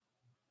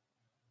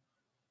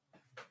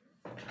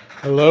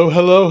Hello,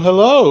 hello,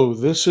 hello.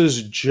 This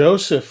is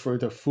Joseph for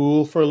the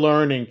Fool for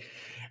Learning,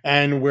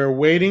 and we're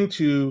waiting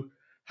to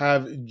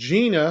have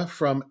Gina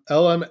from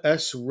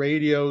LMS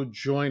Radio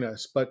join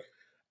us. But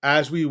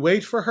as we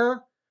wait for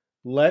her,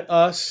 let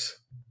us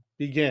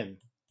begin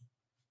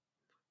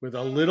with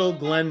a little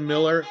Glenn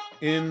Miller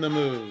in the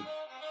mood.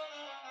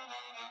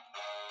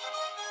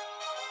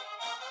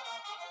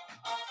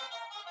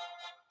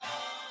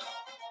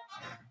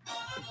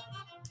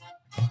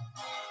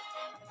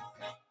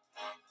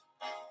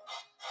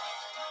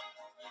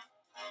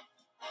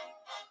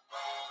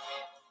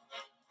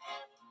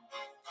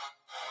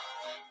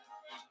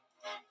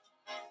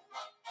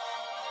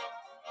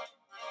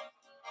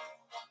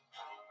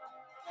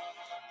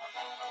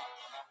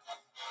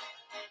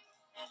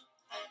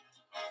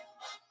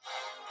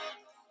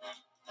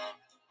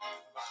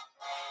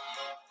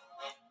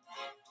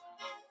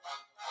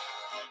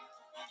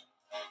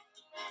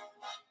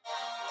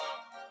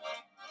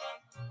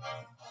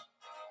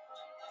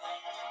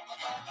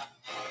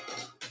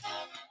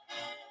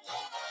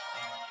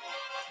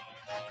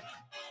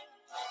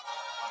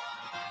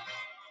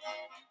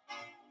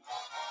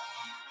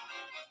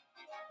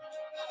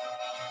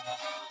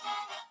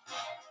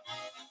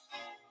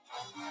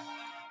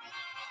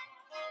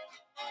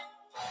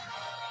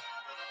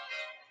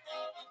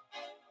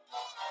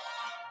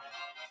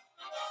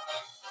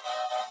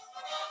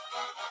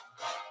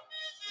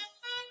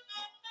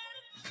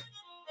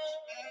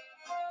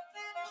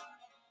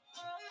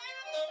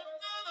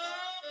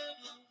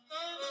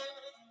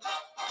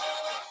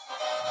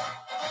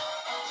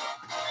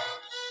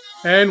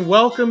 And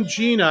welcome,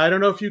 Gina. I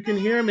don't know if you can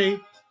hear me.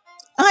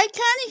 I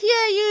can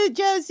hear you,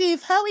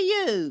 Joseph. How are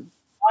you?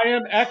 I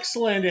am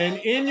excellent. And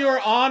in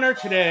your honor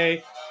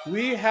today,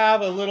 we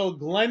have a little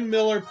Glenn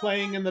Miller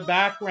playing in the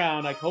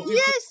background. I hope you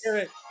can hear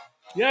Yes, it.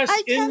 Yes,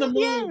 I in can the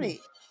hear mood. it.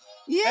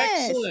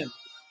 Yes, Excellent.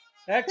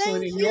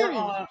 Excellent. thank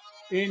you.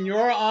 In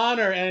your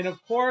honor. And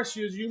of course,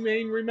 as you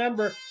may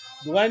remember,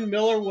 Glenn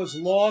Miller was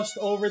lost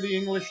over the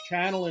English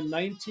Channel in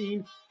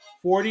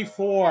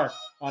 1944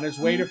 on his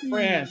way to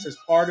France Mhm. as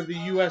part of the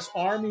U.S.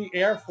 Army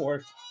Air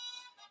Force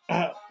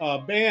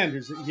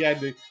band. He had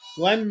the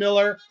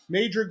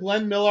Major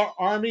Glenn Miller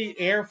Army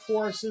Air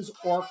Forces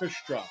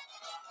Orchestra.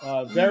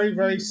 Very,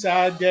 very Mhm.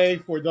 sad day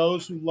for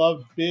those who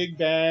love big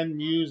band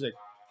music.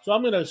 So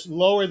I'm going to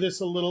lower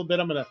this a little bit.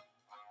 I'm going to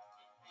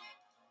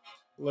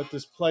let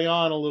this play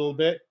on a little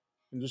bit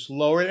and just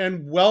lower it.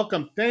 And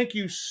welcome. Thank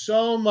you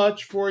so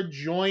much for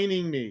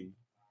joining me.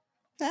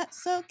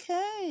 That's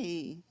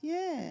okay.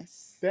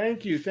 Yes.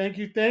 Thank you. Thank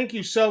you. Thank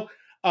you. So,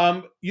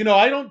 I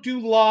don't do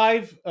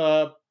live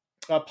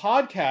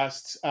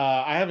podcasts.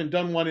 I haven't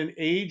done one in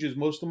ages.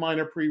 Most of mine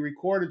are pre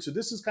recorded. So,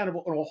 this is kind of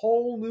a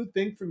whole new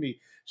thing for me.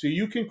 So,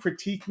 you can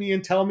critique me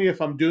and tell me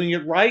if I'm doing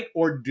it right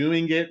or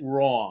doing it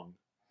wrong.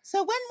 So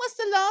when was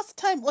the last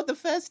time or the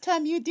first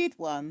time you did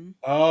one?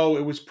 Oh,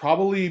 it was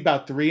probably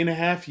about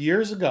 3.5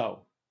 years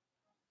ago.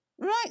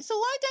 Right. So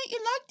why don't you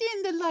like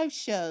doing the live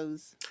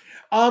shows?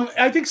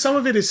 I think some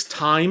of it is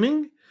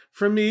timing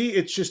for me.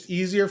 It's just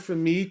easier for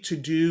me to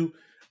do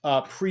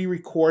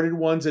pre-recorded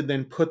ones and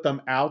then put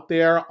them out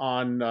there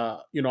on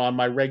on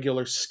my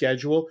regular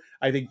schedule.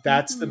 I think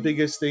that's the Mhm.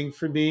 biggest thing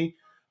for me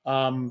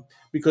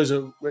because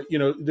of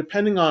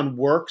depending on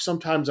work.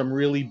 Sometimes I'm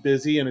really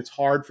busy and it's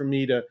hard for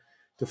me to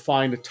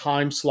find a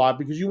time slot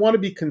because you want to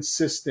be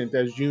consistent,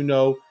 as you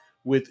know,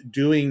 with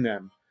doing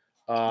them.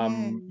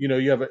 Yeah.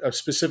 You have a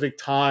specific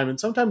time, and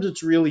sometimes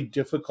it's really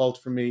difficult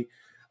for me.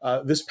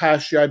 This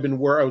past year,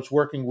 I was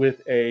working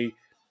with a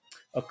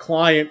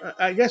client,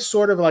 I guess,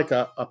 sort of like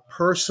a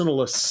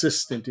personal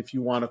assistant, if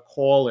you want to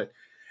call it.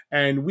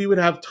 And we would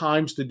have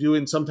times to do it,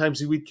 and sometimes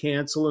he would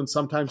cancel, and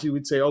sometimes he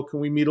would say, "Oh, can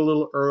we meet a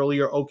little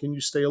earlier? Oh, can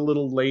you stay a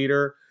little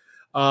later?"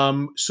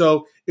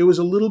 So it was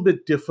a little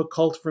bit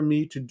difficult for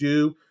me to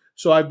do.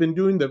 So I've been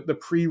doing the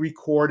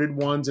pre-recorded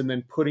ones and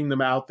then putting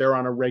them out there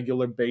on a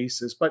regular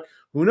basis. But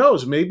who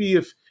knows? Maybe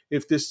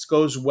if this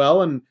goes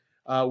well and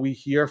we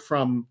hear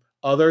from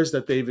others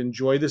that they've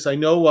enjoyed this. I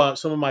know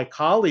some of my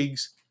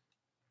colleagues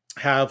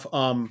have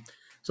some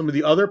of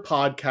the other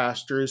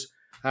podcasters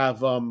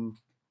have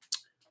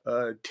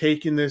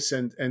taken this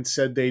and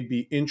said they'd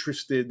be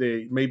interested.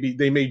 They may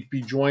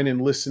be joining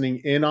listening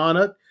in on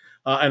it,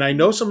 and I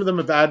know some of them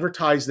have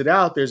advertised it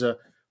out. There's a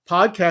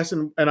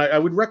podcast, and I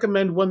would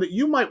recommend one that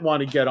you might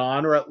want to get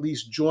on or at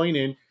least join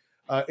in.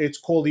 It's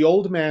called the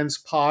Old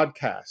Man's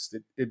Podcast.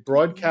 It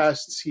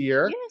broadcasts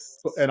here, Yes,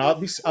 and I've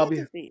I'll heard be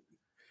of it.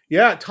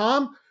 yeah,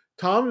 Tom,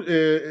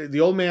 the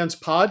Old Man's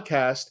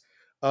Podcast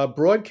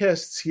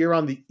broadcasts here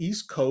on the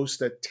East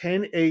Coast at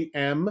 10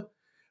 a.m.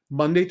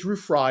 Monday through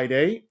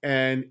Friday,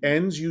 and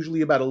ends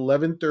usually about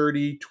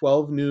 11:30,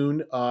 12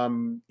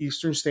 noon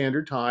Eastern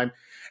Standard Time.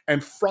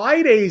 And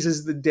Fridays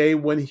is the day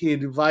when he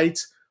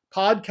invites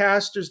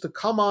podcasters to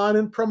come on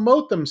and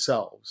promote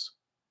themselves.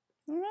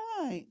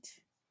 Right.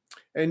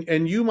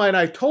 And you might,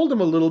 I told him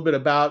a little bit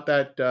about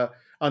that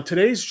on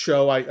today's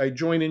show. I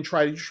try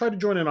to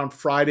join in on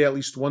Friday at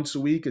least once a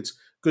week. It's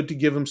good to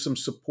give him some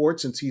support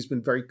since he's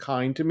been very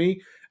kind to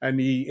me. And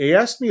he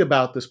asked me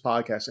about this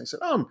podcast. And I said,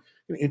 "Oh, I'm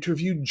going to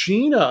interview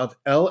Gina of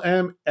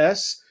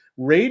LMS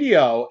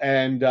Radio."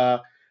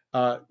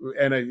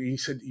 He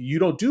said, "You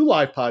don't do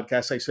live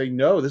podcasts?" I say,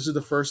 "No, this is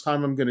the first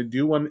time I'm going to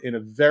do one in a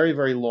very,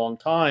 very long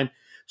time."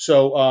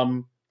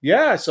 So,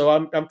 yeah, so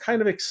I'm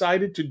kind of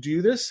excited to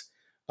do this,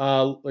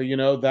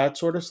 that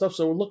sort of stuff.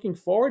 So we're looking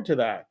forward to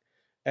that,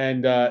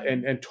 and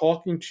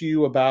talking to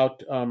you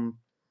about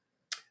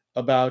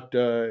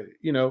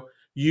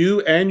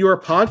you and your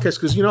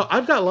podcast, because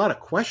I've got a lot of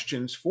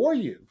questions for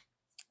you.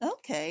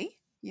 Okay.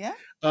 Yeah.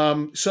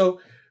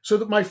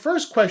 My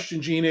first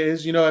question, Gina,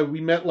 is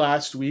we met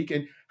last week,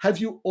 and have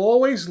you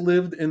always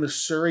lived in the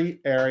Surrey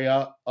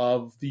area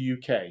of the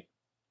UK?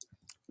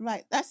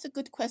 Right. That's a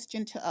good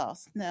question to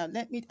ask. Now,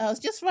 I was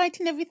just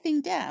writing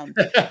everything down.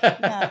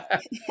 Now,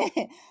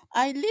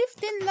 I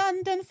lived in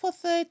London for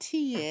 30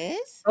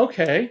 years,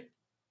 Okay.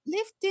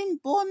 lived in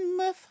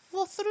Bournemouth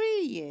for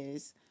 3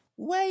 years,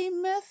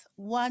 Weymouth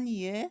 1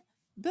 year,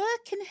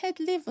 Birkenhead,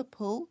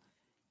 Liverpool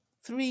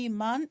 3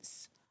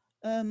 months.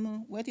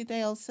 Where did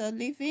I also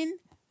live in?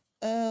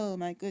 Oh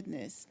my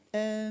goodness.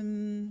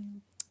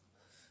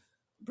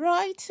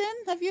 Brighton.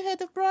 Have you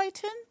heard of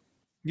Brighton?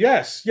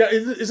 Yes. Yeah.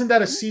 Isn't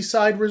that a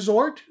seaside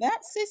resort?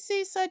 That's a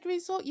seaside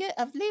resort. Yeah,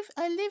 I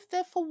lived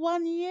there for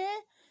 1 year.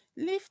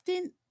 Lived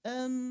in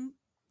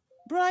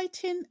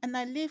Brighton, and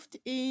I lived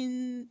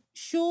in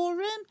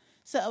Shoreham.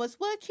 So I was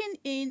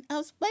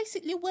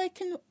basically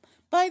working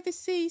by the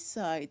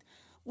seaside.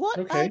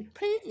 Okay.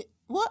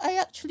 What I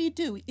actually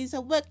do is I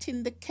worked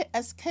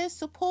as care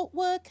support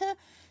worker.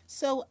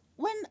 So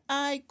when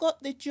I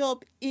got the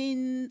job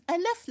I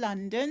left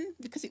London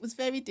because it was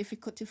very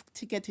difficult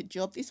to get a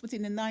job. This was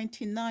in the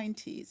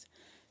 1990s.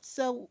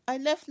 So I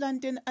left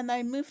London and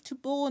I moved to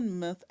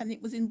Bournemouth, and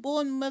it was in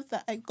Bournemouth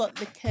that I got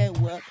the care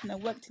work, and I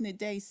worked in a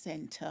day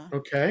centre.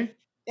 Okay.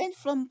 Then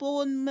from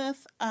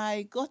Bournemouth,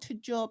 I got a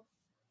job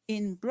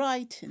in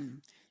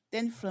Brighton.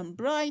 Then from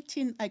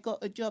Brighton, I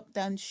got a job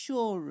down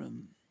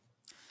Shoreham.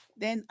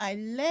 Then I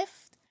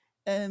left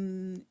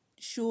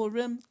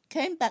Shoreham,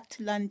 came back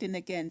to London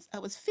again. I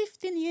was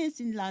 15 years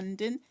in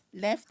London,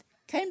 left,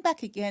 came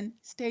back again,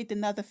 stayed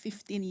another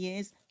 15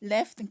 years,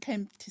 left, and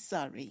came to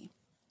Surrey.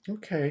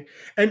 Okay.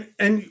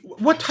 And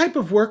what type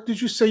of work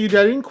did you say you did?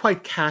 I didn't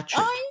quite catch it.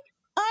 I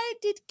I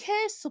did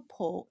care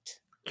support.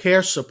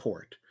 Care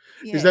support.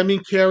 Does that Yes.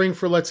 mean caring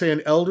for, let's say,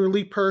 an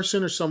elderly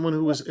person or someone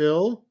who Well, is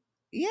ill?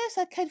 yes,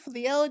 I cared for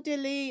the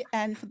elderly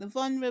and for the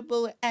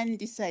vulnerable and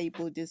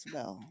disabled as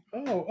well.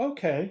 Oh,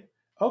 okay.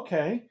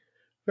 Okay.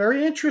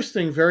 Very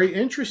interesting. Very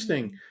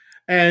interesting.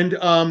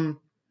 Mm.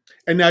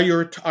 And now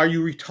are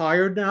you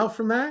retired now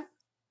from that?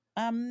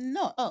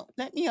 No. Oh,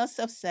 let me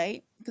also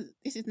say, because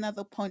this is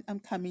another point I'm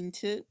coming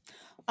to.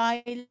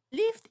 I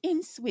lived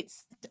in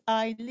Switzerland.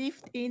 I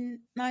lived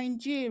in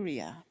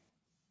Nigeria.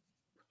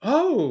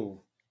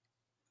 Oh,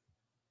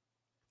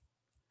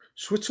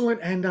 Switzerland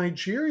and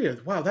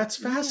Nigeria. Wow, that's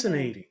Yeah.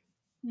 fascinating.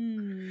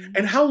 Hmm.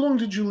 And how long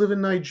did you live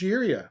in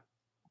Nigeria?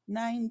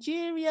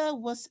 Nigeria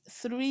was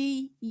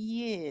 3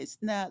 years.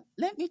 Now,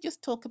 let me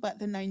just talk about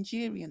the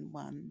Nigerian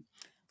one.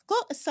 I've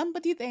got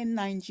somebody there in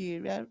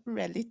Nigeria,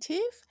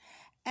 relative,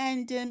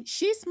 and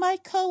she's my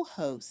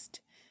co-host,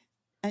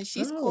 and Oh.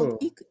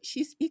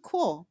 she's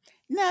equal.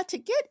 Now, to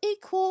get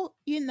equal,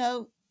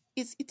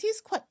 it's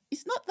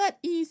not that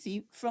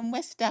easy from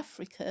West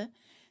Africa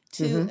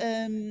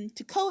Mm-hmm.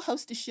 to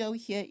co-host a show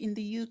here in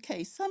the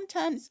UK.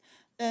 Sometimes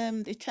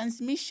the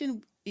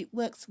transmission it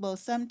works well,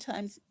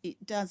 sometimes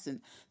it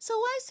doesn't. So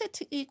I said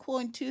to Equal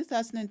in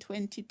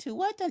 2022,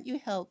 why don't you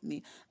help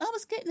me? I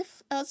was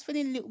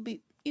feeling a little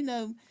bit,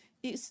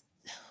 it's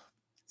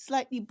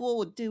slightly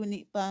bored doing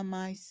it by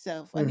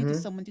myself. I needed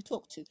Mm-hmm. someone to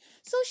talk to.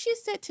 So she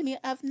said to me,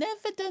 I've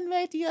never done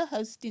radio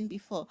hosting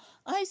before.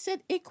 I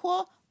said,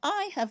 Equal,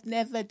 I have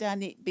never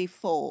done it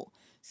before.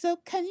 So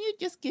can you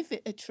just give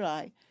it a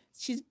try?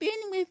 She's been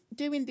with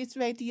doing this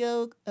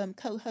radio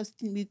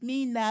co-hosting with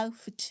me now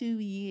for 2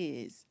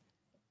 years.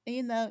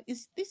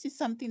 This is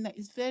something that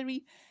is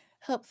very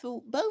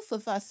helpful. Both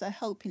of us are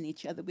helping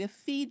each other. We're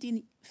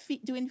doing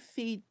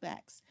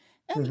feedbacks,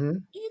 and Mm-hmm.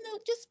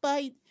 just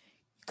by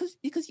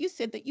because you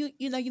said that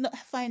you're not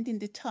finding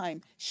the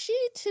time. She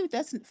too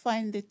doesn't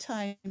find the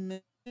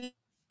time.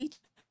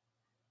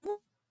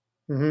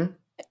 Mm-hmm.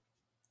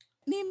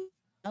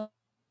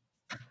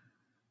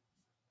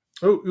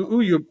 Oh,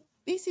 ooh,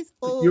 This is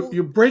you're all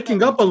you're breaking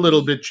going up a to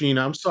little be. bit,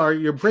 Gina. I'm sorry,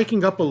 you're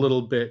breaking up a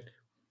little bit.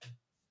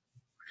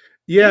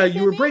 Can Yeah, you you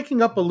hear were me?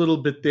 breaking up a little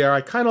bit there.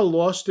 I kind of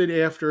lost it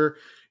after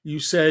you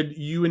said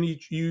you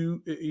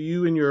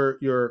and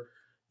your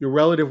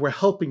relative were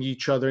helping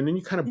each other, and then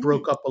you kind of Hmm.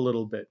 broke up a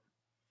little bit.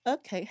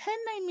 Okay, her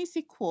name is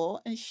Iko,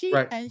 and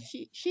Right.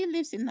 she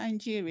lives in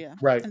Nigeria.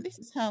 Right. And this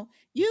is how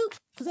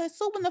because I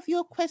saw one of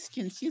your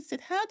questions. You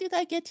said, "How did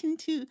I get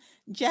into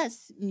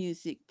jazz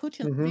music?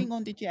 Mm-hmm. Bring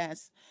on the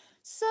jazz."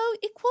 So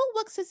Iko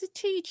works as a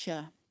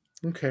teacher,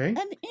 Okay.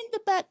 and in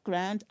the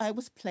background, I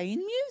was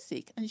playing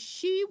music, and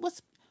she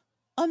was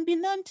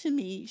unbeknown to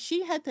me.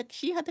 She had a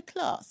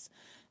class.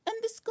 And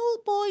the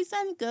schoolboys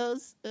and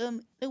girls,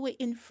 they were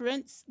in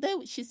front.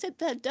 She said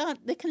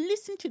they can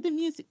listen to the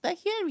music, they're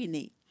hearing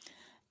it,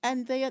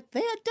 and they are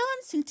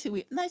dancing to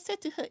it. And I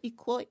said to her,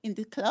 equal in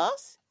the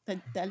class, that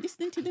they're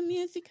listening to the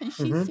music, and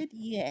she Hmm. said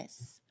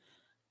yes,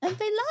 and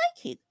they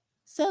like it.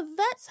 So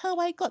that's how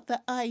I got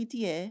the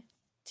idea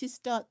to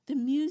start the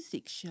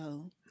music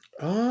show.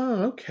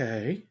 Oh,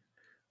 okay.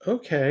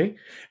 Okay.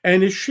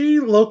 And is she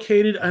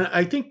located?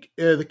 I think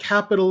the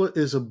capital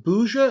is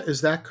Abuja.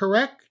 Is that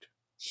correct?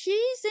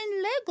 She's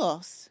in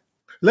Lagos.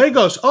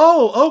 Lagos.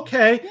 Oh,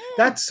 okay. Yeah.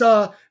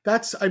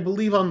 That's I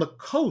believe on the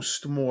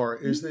coast more.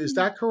 Is Mm,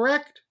 that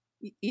correct?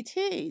 it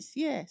is, It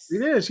yes.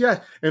 is,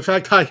 yeah. In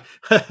fact, I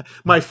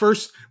my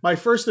first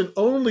and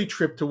only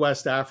trip to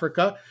West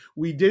Africa,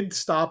 we did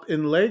stop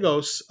in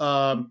Lagos,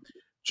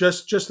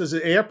 just as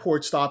an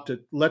airport stop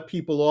to let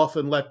people off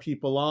and let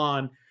people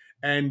on,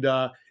 and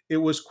it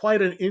was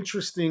quite an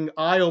interesting,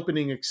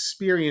 eye-opening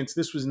experience.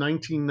 This was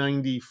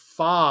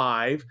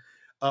 1995,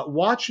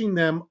 watching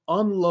them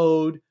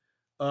unload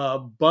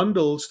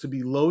bundles to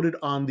be loaded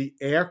on the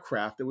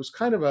aircraft. It was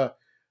kind of a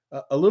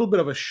little bit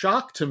of a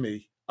shock to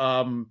me.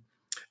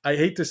 I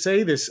hate to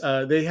say this.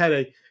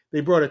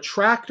 They brought a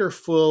tractor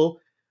full,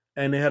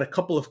 and they had a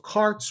couple of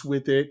carts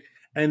with it,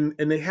 and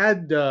they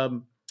had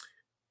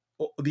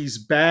these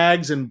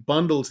bags and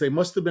bundles. They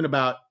must have been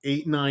about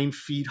 8-9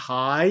 feet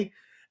high,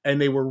 and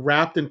they were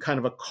wrapped in kind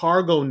of a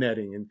cargo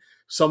netting. And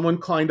someone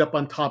climbed up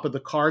on top of the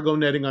cargo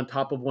netting on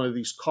top of one of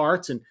these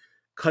carts and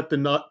cut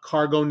the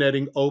cargo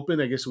netting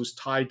open. I guess it was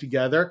tied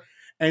together,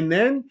 and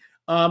then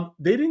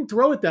they didn't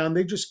throw it down.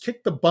 They just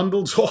kicked the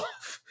bundles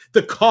off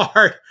the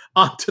cart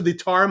onto the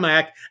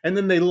tarmac, and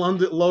then they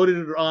loaded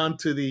it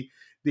onto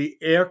the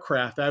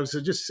aircraft. I was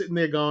just sitting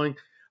there going,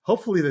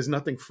 hopefully there's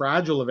nothing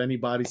fragile of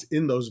anybody's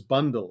in those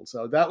bundles.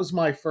 So that was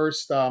my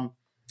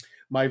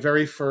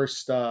very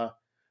first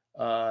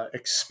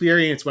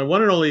experience, my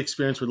one and only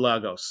experience with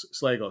Lagos.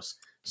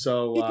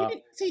 So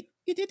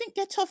You didn't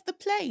get off the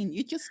plane.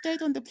 You just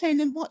stayed on the plane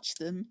and watched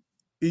them.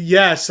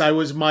 yes, I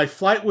was. My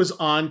flight was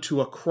on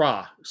to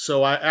Accra.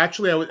 So I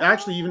was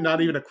actually even not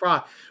Oh. even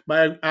Accra,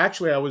 but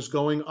I was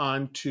going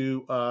on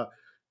to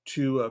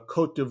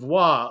Cote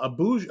d'Ivoire,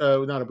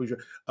 Abuja, not Abuja,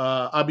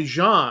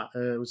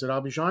 Abidjan. Was it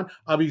Abidjan?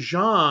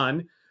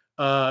 Abidjan.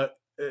 Uh,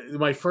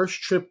 my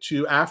first trip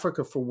to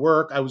Africa for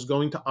work, I was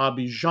going to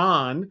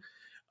Abidjan,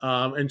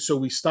 and so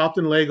we stopped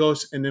in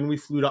Lagos, and then we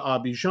flew to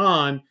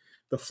Abidjan.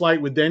 The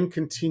flight would then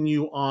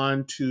continue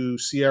on to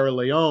Sierra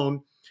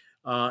Leone,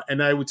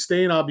 and I would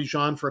stay in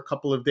Abidjan for a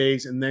couple of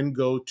days and then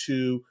go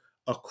to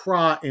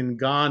Accra in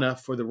Ghana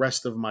for the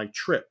rest of my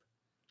trip.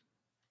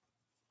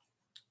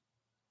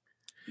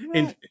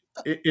 In,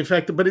 Right. in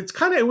fact, but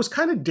it was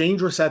kind of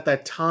dangerous at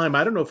that time.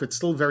 I don't know if it's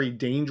still very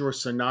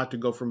dangerous or not to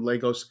go from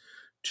Lagos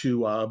to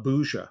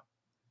Abuja.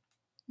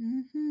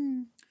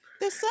 Mm-hmm.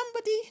 There's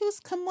somebody who's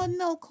come on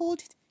now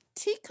called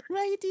Tick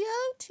Radio,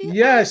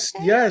 Yes,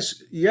 TIK.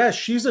 yes, yes.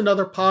 She's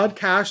another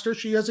podcaster.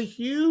 She has a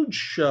huge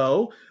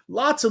show,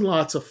 lots and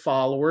lots of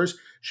followers.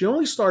 She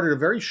only started a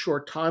very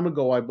short time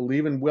ago, I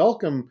believe. And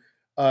welcome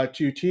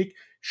to Teak.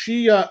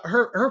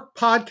 Her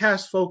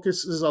podcast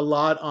focuses a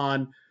lot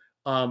on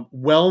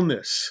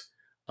wellness.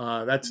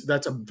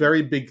 That's a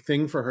very big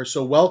thing for her.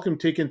 So welcome,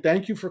 Teak, and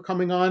thank you for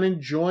coming on and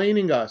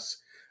joining us.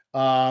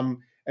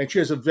 And she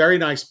has a very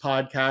nice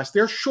podcast.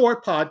 They're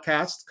short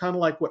podcasts, kind of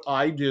like what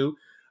I do.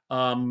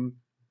 Um,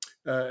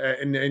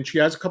 and she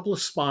has a couple of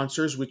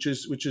sponsors, which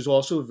is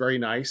also very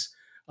nice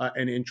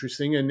and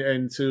interesting.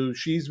 And so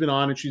she's been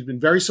on, and she's been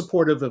very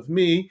supportive of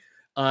me,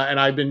 and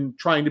I've been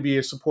trying to be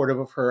as supportive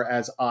of her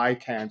as I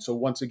can. So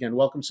once again,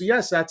 welcome. So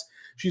yes, that's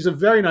she's a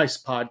very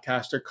nice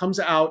podcaster. Comes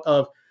out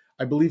of,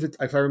 I believe it,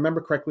 if I remember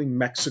correctly,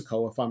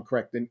 Mexico, if I'm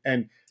correct.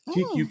 And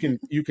Teak, Oh.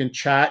 you can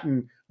chat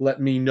and let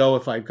me know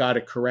if I've got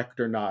it correct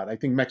or not. I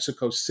think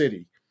Mexico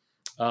City.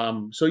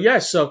 So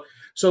yes, so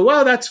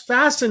wow, that's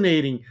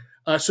fascinating.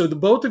 So the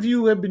both of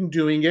you have been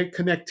doing it.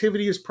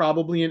 Connectivity is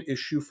probably an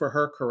issue for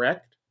her,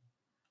 correct?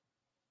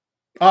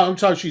 I'm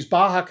sorry, she's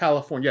Baja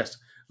California. Yes.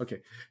 Okay.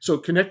 So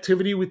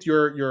connectivity with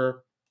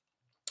your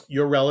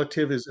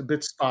relative is a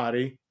bit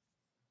spotty.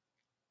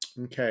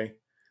 Okay.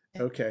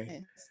 Okay.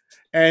 Yes.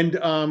 And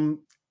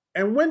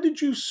and when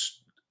did you?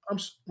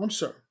 I'm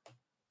sorry.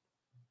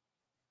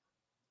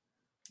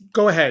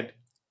 Go ahead.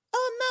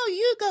 Oh no,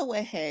 you go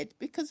ahead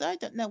because I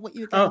don't know what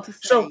you're going Oh, to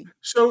say.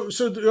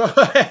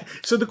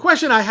 so the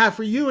question I have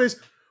for you is,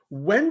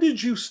 when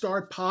did you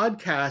start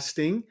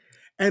podcasting,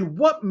 and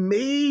what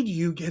made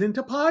you get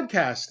into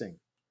podcasting?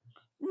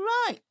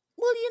 Right.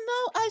 Well,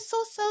 I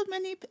saw so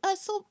many.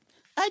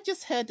 I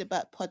just heard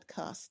about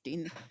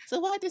podcasting, so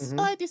Hmm.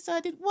 I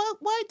decided, well,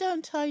 why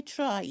don't I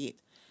try it?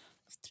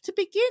 To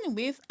begin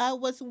with, I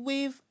was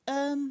with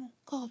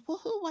God,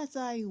 who was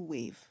I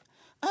with?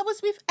 I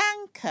was with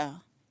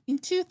Anchor in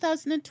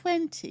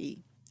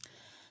 2020.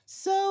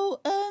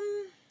 So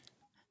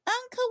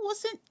Anchor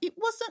wasn't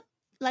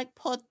like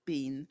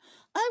Podbean.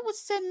 I would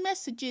send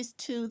messages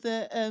to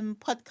the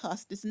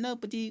podcasters,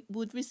 nobody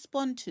would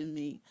respond to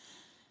me.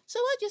 So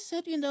I just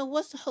said,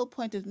 what's the whole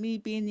point of me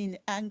being in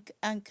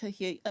Anchor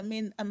here? I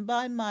mean, I'm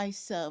by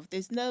myself.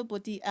 There's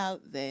nobody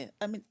out there.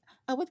 I mean,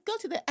 I would go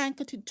to the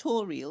Anchor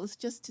tutorials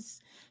just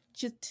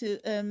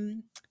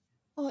to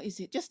what is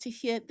it? Just to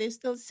hear this.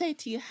 They'll say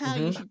to you how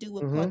you Mm-hmm. should do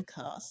a Mm-hmm.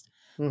 podcast.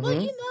 But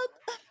Mm-hmm.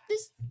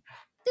 this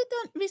they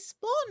don't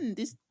respond.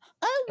 This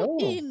I would Oh.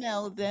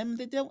 email them.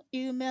 They don't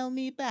email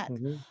me back.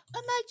 Mm-hmm. And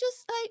I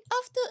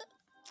after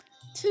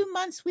 2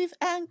 months with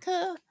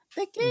Anchor,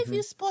 they gave Mm-hmm.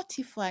 you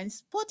Spotify, and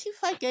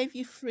Spotify gave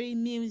you free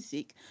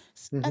music.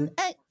 Mm-hmm.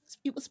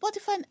 It was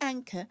Spotify and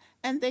Anchor,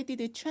 and they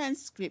did a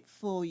transcript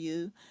for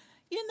you.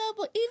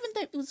 But even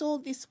though it was all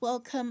this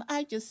welcome,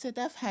 I just said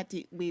I've had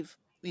it with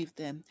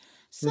them.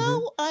 So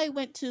Mm-hmm. I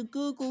went to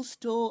Google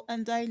Store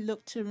and I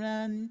looked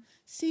around,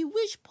 see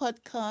which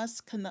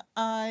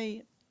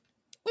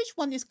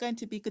one is going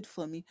to be good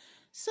for me.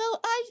 So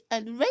I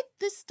read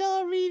the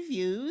star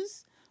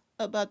reviews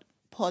about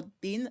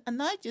Podbean,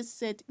 and I just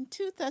said in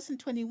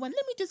 2021,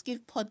 let me just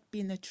give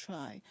Podbean a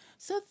try.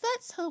 So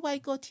that's how I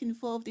got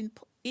involved in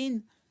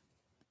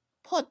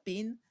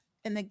Podbean,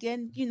 and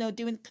again,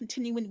 doing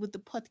continuing with the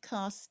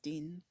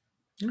podcasting.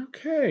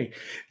 Okay.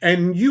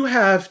 And you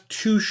have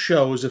two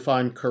shows, if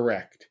I'm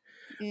correct.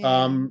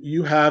 Yeah.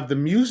 You have the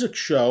music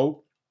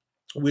show,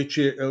 which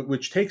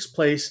takes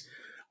place,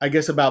 I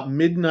guess, about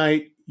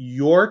midnight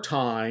your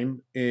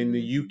time in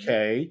the Hmm.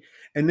 UK,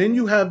 and then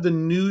you Yeah. have the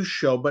news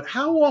show. But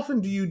how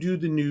often do you do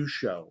the news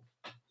show?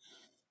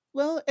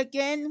 Well,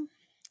 again,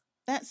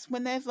 that's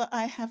whenever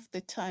I have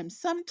the time.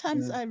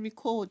 Sometimes Mm-hmm. I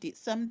record it,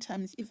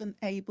 sometimes even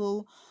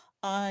able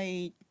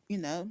I, you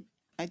know,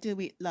 I do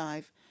it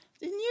live.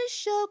 The news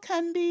show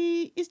can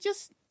be it's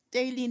just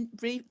daily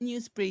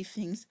news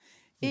briefings.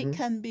 It Mm-hmm.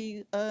 can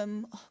be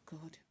oh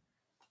god,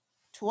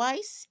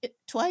 twice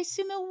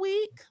in a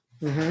week.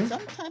 Mm-hmm.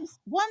 Sometimes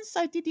once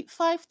I did it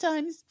 5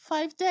 times,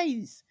 5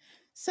 days.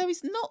 So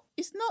it's not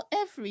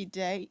every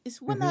day.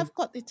 It's when Mm-hmm. I've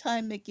got the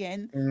time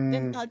again, then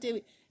Mm-hmm. I'll do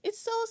it.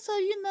 It's also,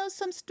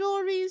 some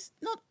stories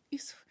not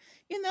it's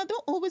don't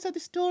always have the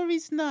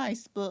stories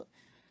nice, but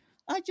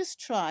I just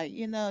try,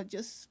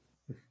 just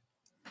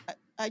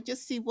I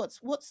just see what's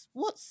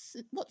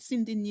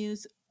in the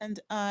news, and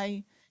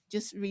I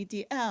just read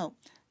it out.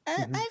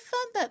 And Mm-hmm. I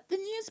found that the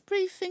news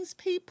briefings,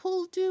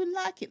 people do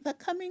like it. They're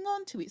coming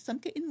on to it. So I'm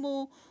getting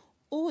more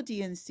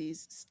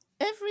audiences.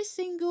 Every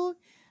single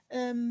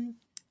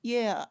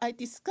year, I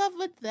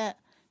discovered that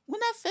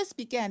when I first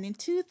began in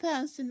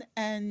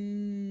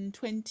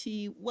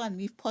 2021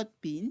 with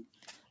Podbean,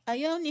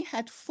 I only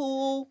had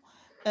four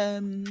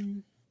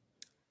um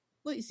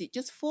what is it,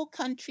 just four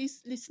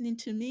countries listening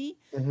to me.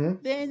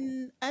 Mm-hmm.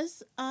 Then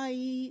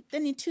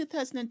in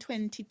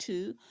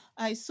 2022,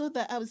 I saw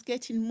that I was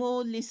getting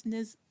more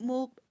listeners,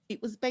 more,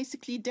 it was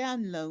basically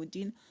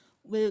downloading,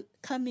 were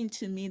coming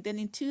to me. Then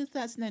in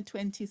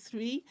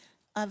 2023,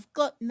 I've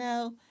got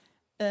now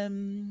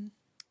um,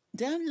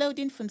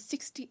 downloading from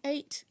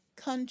 68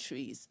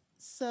 countries.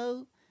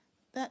 So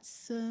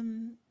that's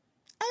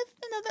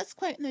that's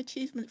quite an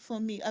achievement for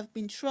me. I've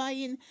been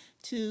trying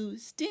to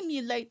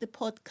stimulate the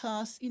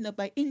podcast,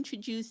 by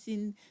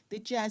introducing the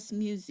jazz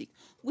music,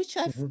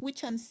 Mm-hmm.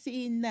 which I'm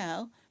seeing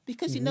now,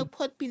 because Mm-hmm.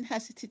 Podbean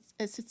has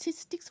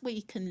statistics where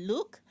you can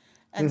look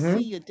and see Mm-hmm.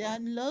 your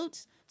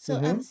downloads. So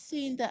Mm-hmm. I'm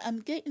seeing that I'm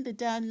getting the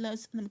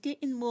downloads, and I'm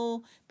getting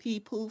more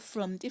people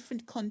from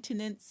different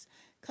continents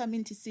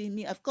coming to see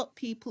me. I've got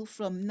people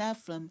from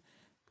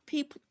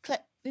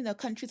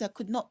countries I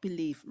could not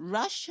believe: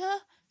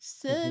 Russia,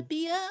 Mm-hmm.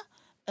 Serbia,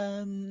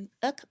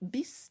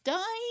 Uzbekistan.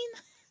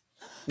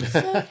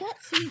 So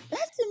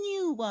that's a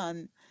new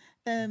one.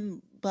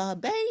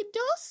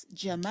 Barbados,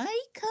 Jamaica.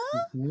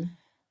 Mm-hmm.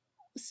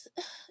 s-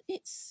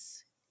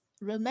 It's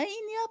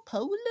Romania,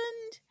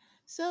 Poland.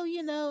 So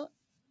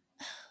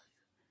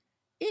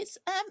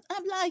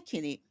I'm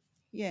liking it.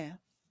 Yeah.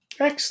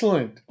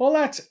 Excellent. Well,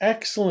 that's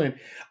excellent.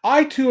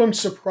 I too am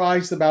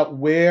surprised about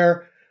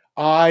where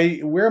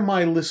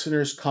my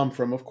listeners come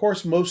from. Of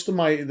course, most of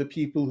the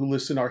people who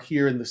listen are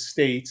here in the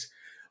States,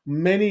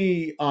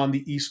 many on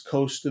the East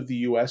Coast of the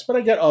US, but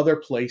I get other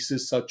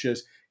places such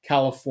as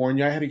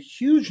California. I had a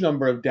huge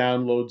number of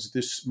downloads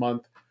this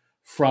month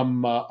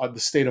from the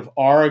state of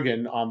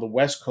Oregon on the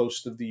West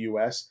Coast of the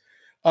US.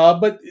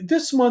 But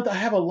this month I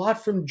have a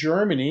lot from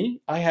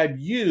Germany. I had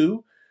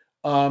you.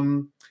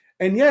 Um,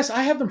 and yes,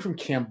 I have them from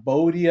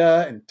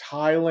Cambodia and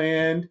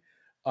Thailand,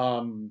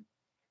 um,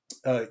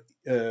 uh,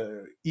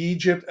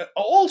 Egypt,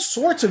 all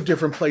sorts of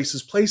different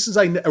places.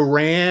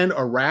 Iran,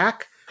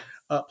 Iraq,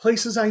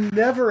 places I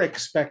never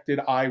expected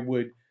I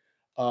would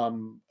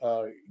um,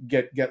 uh,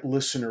 get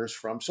listeners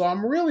from. So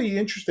I'm really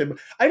interested.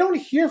 I don't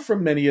hear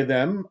from many of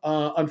them,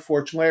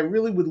 unfortunately. I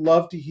really would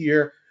love to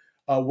hear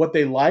what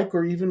they like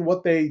or even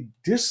what they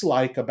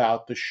dislike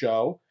about the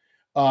show.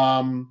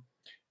 Um,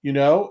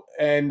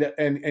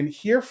 and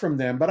hear from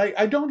them. But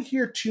I don't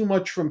hear too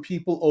much from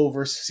people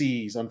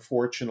overseas,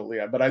 unfortunately.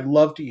 But I'd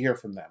love to hear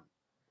from them.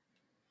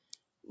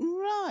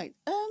 Right.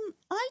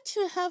 I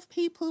too have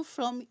people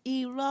from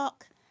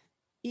Iraq,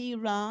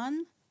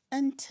 Iran,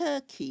 and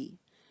Turkey.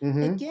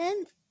 Mm-hmm.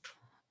 Again,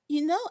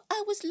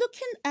 I was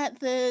looking at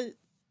the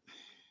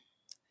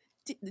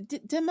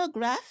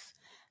demograph,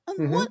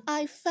 and what Mm-hmm.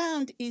 I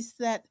found is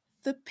that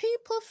the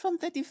people from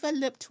the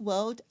developed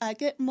world, I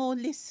get more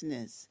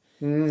listeners.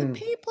 The Mm.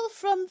 people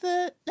from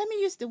the, let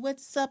me use the word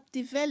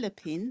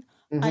subdeveloping,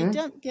 I Mm-hmm.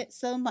 don't get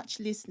so much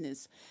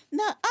listeners.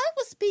 Now, I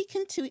was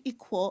speaking to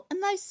Equal and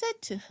I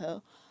said to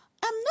her,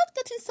 I'm not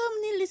getting so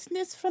many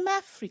listeners from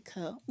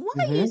Africa.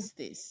 Why Mm-hmm. is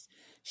this?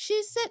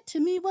 She said to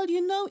me, well,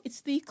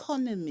 it's the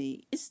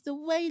economy, it's the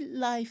way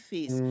life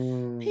is.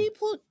 Mm.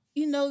 People,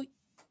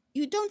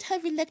 you don't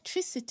have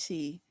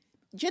electricity.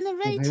 Mm-hmm.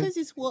 Generators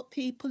is what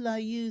people are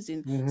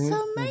using. So Mm-hmm.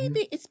 Mm-hmm.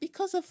 maybe it's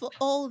because of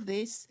all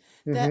this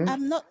that Mm-hmm.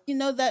 I'm not,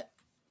 that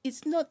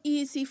it's not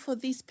easy for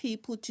these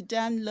people to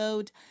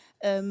download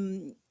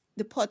um,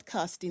 the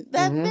podcasting.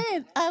 They're Mm-hmm.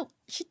 there.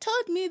 She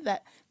told me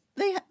that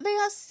they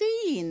are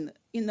seeing,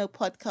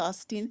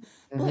 podcasting,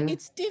 but Mm-hmm.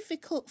 it's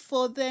difficult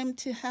for them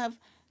to have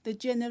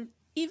the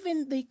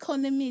even the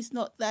economy is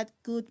not that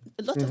good.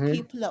 A lot of Mm-hmm.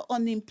 people are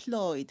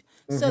unemployed,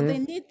 so Mm-hmm. they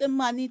need the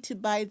money to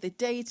buy the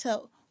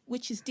data,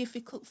 which is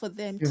difficult for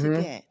them to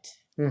Mm-hmm. get.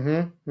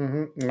 Mm-hmm.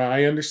 Mm-hmm.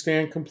 I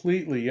understand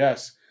completely.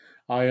 Yes,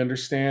 I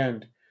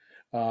understand.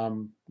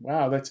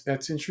 Wow,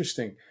 that's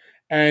interesting.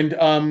 And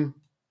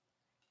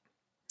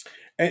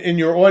and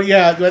your audience,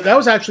 yeah, that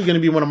was actually going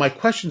to be one of my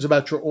questions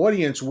about your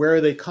audience. Where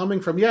are they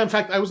coming from? Yeah, in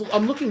fact,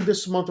 I'm looking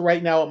this month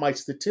right now at my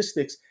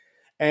statistics,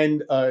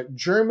 and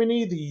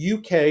Germany, the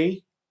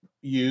UK,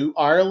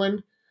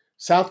 Ireland,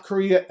 South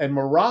Korea, and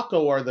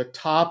Morocco are the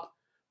top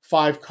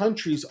five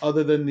countries,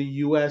 other than the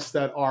US,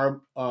 that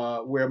are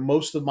where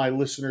most of my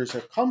listeners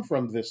have come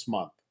from this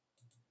month.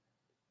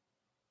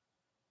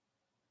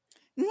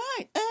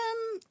 Right.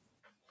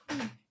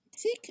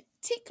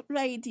 Tick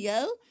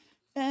Radio.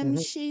 Hmm.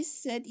 She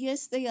said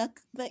yes, they are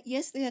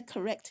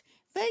correct.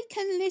 They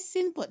can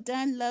listen, but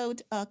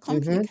download are Hmm.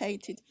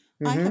 complicated.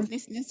 I Hmm. have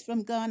listeners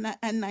from Ghana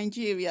and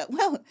Nigeria.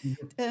 Well,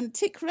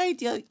 Tick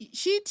Radio,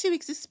 she too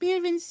is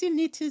experiencing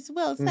it as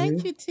well.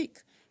 Thank Hmm. you,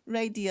 Tick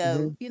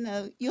Radio.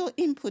 Hmm. Your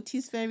input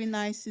is very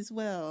nice as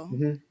well.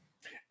 Hmm.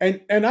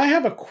 And I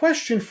have a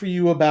question for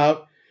you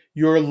about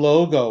your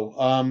logo.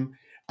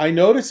 I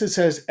notice it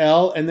says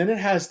L, and then it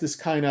has this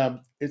kind of,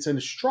 it's an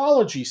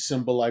astrology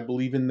symbol, I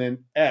believe, and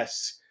then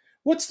S.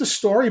 What's the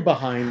story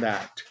behind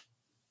that?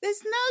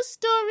 There's no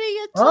story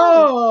at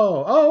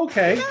all. Oh,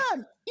 okay.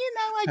 None.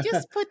 I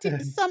just put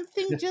it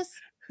something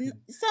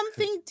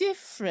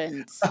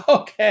different.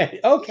 Okay,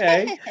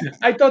 okay. Yes.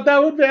 I thought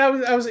that would be.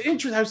 I was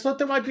interested. I thought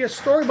there might be a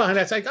story behind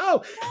that. It's like,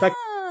 oh, it's like,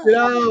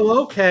 No.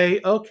 oh, okay,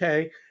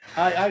 okay.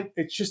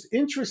 It's just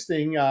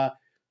interesting.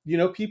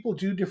 People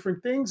do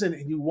different things,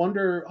 and you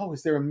wonder, oh,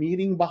 is there a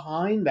meaning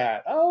behind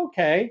that? Oh,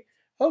 okay,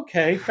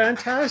 okay,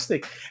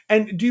 fantastic.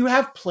 And do you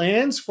have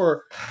plans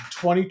for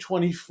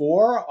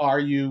 2024? Are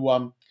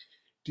you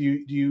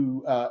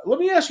let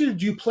me ask you,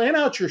 do you plan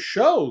out your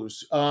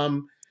shows?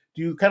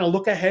 Do you kind of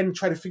look ahead and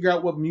try to figure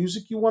out what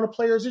music you want to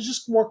play, or is it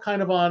just more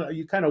kind of on,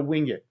 you kind of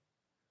wing it?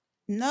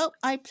 No,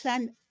 I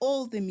plan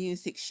all the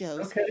music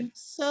shows. Okay.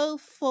 So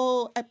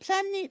I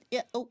plan it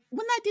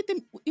when I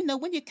did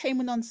when you came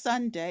in on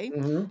Sunday,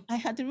 Mm-hmm.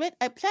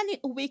 I planned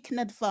it a week in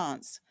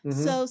advance.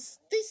 Mm-hmm. So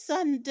this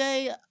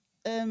Sunday,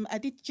 I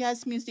did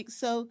jazz music.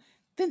 So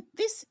then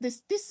this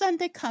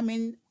Sunday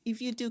coming,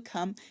 if you do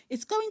come,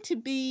 it's going to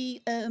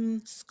be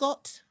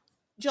Scott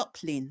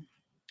Joplin.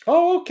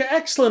 Oh, okay,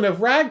 excellent.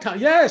 Of Ragtime,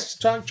 yes,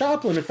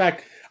 Joplin. In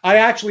fact, I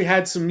actually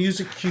had some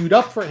music queued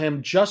up for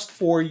him just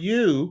for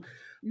you,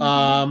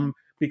 Mm-hmm.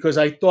 because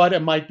I thought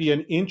it might be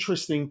an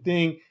interesting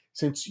thing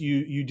since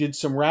you did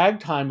some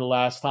Ragtime the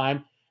last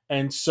time,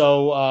 and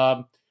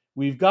so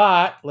we've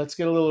got. Let's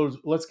get a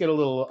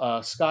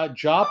little Scott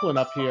Joplin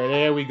up here.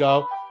 There we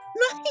go.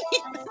 Right,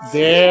 that's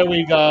There it.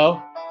 we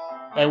go.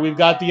 And we've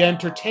got the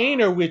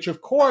Entertainer, which,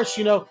 of course,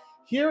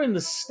 here in the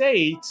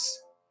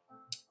States,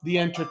 the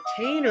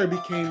Entertainer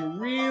became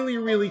really,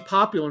 really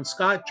popular. And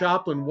Scott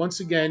Joplin once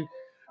again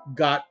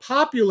got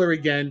popular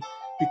again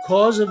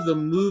because of the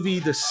movie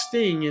The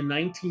Sting in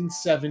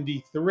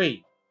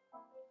 1973.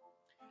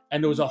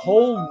 And there was a Mm-hmm.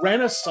 whole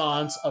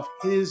renaissance of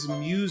his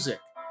music.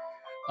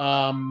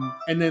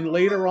 And then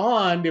later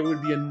on, there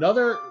would be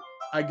another,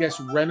 I guess,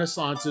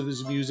 renaissance of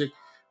his music.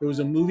 There was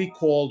a movie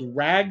called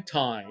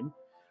Ragtime,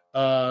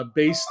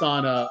 based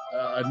on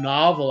a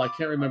novel. I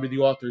can't remember the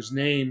author's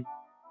name.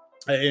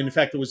 In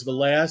fact, it was the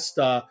last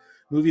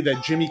movie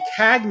that Jimmy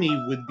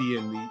Cagney would be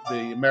in,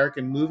 the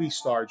American movie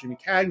star Jimmy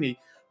Cagney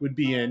would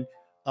be in.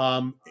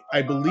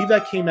 I believe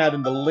that came out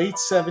in the late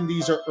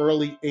 70s or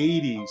early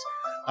 80s.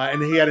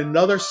 And he had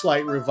another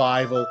slight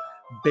revival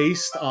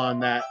based on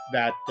that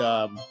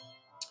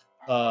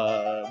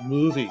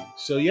movie.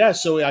 So yeah,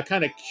 so I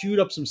kind of queued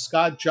up some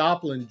Scott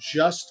Joplin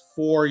just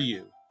for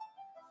you.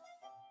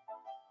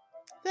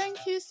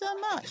 Thank you so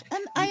much.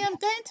 And I am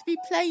going to be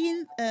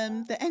playing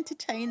the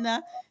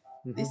Entertainer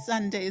this Mhm.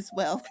 Sunday as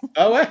well.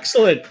 Oh,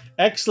 excellent,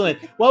 excellent.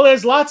 Well,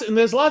 there's lots of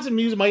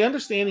music. My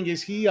understanding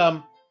is he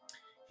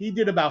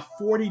did about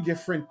 40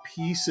 different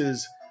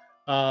pieces,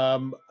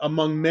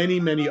 among many,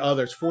 many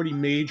others, 40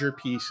 major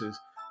pieces.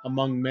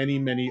 among many,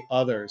 many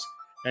others.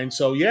 And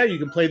so, yeah, you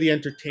can play the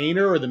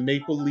Entertainer or the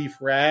Maple Leaf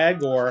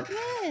Rag, or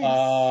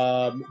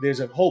Yes. there's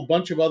a whole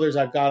bunch of others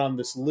I've got on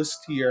this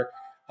list here.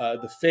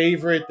 The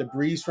Favorite, The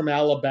Breeze from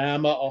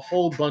Alabama, a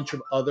whole bunch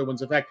of other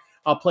ones. In fact,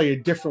 I'll play a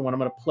different one. I'm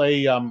going to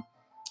play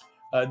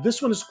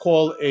this one is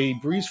called A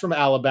Breeze from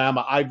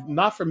Alabama. I'm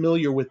not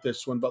familiar with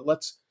this one, but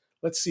let's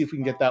see if we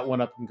can get that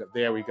one up and go.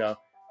 There we go.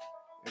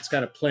 It's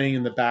kind of playing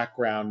in the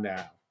background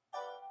now.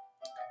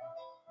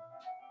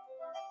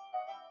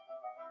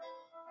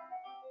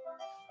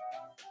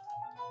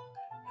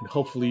 And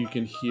hopefully you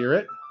can hear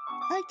it.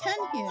 I can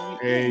hear it.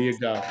 There Yes. you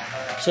go.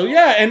 So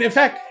yeah, and in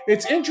fact,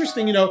 it's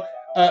interesting.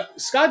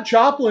 Scott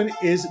Joplin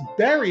is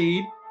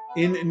buried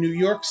in New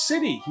York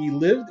City. He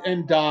lived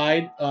and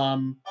died.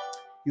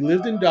 He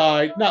lived and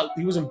died. No,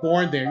 he wasn't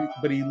born there,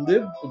 but he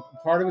lived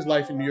part of his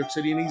life in New York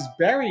City, and he's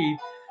buried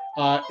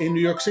in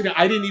New York City.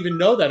 I didn't even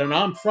know that, and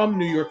I'm from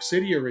New York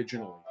City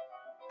originally.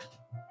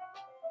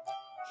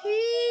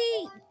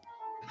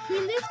 He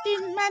lived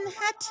in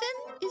Manhattan.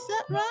 Is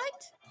that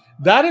right?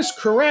 That is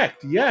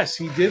correct. Yes,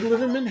 he did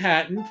live in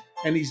Manhattan,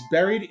 and he's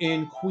buried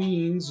in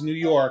Queens, New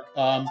York,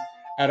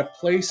 at a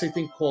place I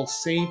think called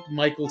St.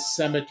 Michael's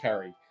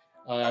Cemetery.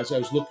 As I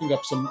was looking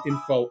up some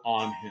info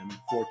on him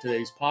for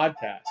today's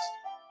podcast.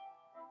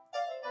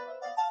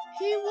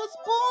 He was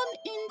born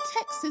in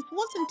Texas,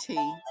 wasn't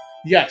he?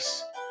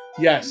 Yes,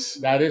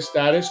 that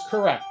is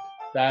correct.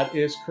 That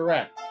is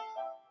correct.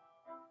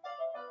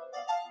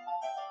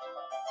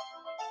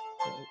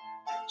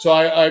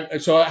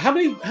 So how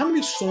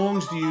many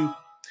songs do you?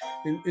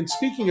 In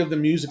speaking of the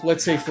music,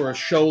 let's say for a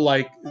show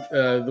like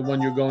the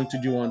one you're going to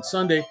do on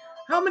Sunday,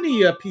 how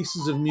many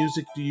pieces of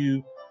music do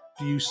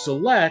you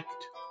select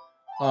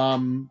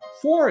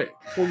for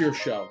your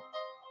show?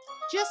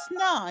 Just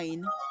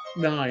 9.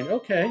 9.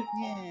 Okay.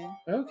 Yeah.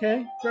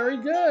 Okay. Very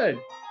good.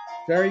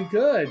 Very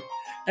good.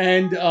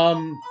 And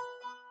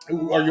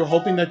are you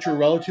hoping that your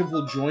relative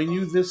will join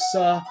you this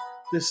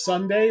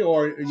Sunday,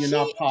 or you're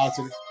not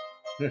positive?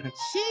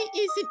 She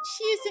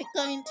isn't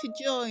going to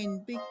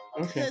join Okay.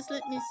 because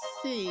let me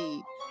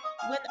see.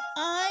 When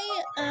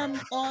I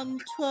am on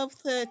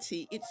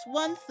 12:30, it's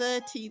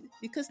 1:30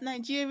 because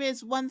Nigeria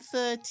is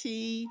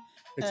 1:30.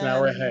 It's an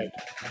hour ahead.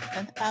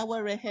 An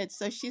hour ahead,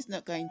 so she's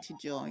not going to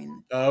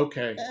join.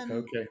 Okay. Um,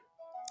 Okay.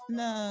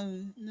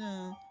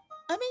 no.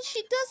 I mean,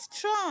 she does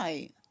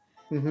try,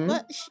 Mm-hmm.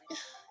 but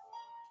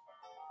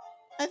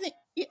I think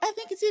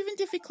it's even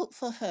difficult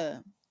for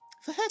her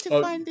to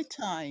Oh, find the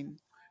time.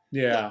 But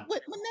yeah.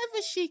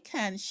 whenever she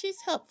can,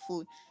 she's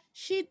helpful.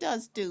 She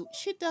does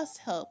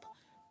help.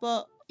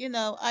 But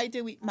I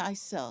do it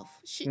myself.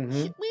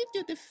 Mm-hmm. We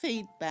do the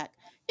feedback.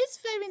 It's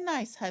very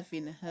nice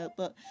having her,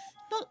 but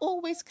not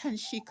always can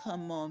she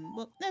come on.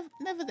 But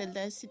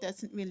nevertheless, it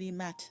doesn't really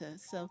matter.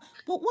 So,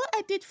 but what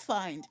I did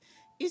find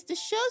is the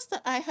shows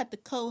that I had the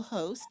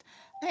co-host,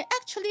 I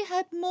actually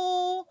had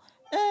more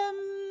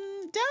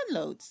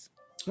downloads.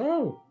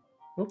 Oh,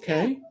 Yeah.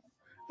 okay.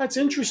 That's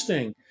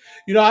interesting.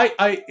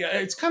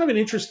 It's kind of an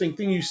interesting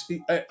thing. You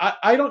see,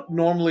 I don't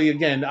normally,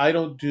 again, I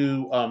don't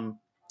do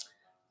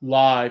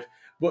live,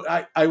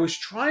 but I was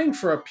trying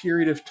for a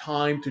period of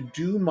time to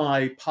do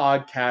my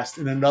podcast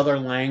in another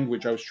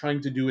language. I was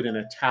trying to do it in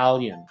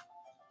Italian.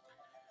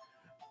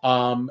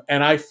 And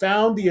I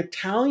found the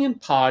Italian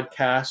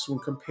podcasts, when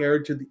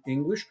compared to the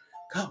English,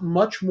 got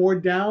much more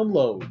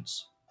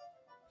downloads.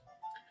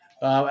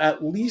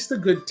 At least a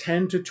good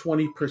 10 to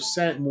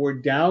 20% more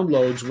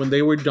downloads when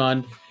they were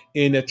done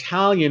in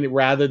Italian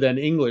rather than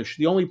English.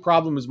 The only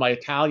problem is my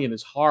Italian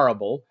is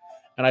horrible,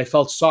 and I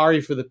felt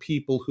sorry for the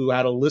people who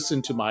had to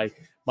listen to my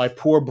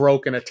poor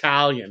broken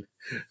Italian.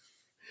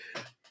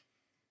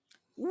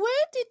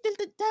 Where did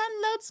the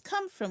downloads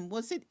come from?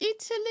 Was it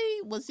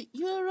Italy? Was it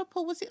Europe?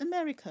 Or was it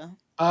America?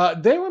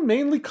 They were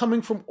mainly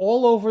coming from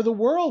all over the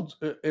world.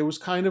 It was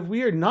kind of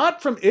weird.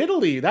 Not from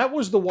Italy. That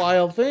was the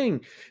wild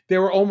thing.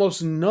 There were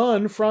almost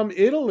none from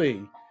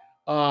Italy,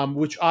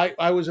 which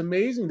I was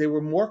amazing. They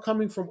were more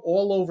coming from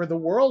all over the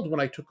world when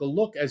I took a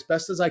look. As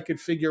best as I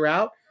could figure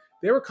out,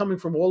 they were coming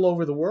from all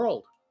over the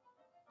world.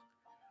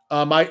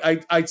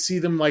 I'd see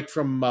them like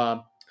from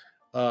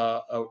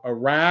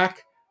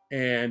Iraq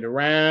and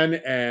Iran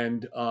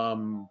and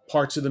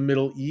parts of the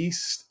Middle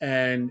East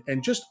and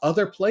just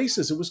other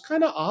places. It was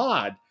kind of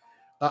odd.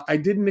 I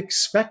didn't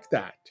expect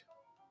that.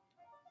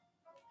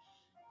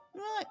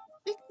 Right.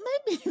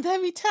 Maybe there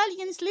are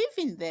Italians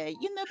living there,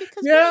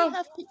 because when you Yeah,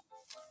 have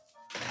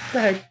go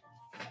ahead.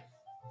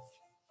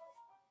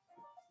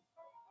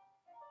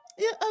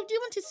 yeah, oh, do you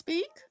want to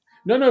speak?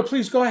 No,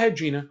 please go ahead,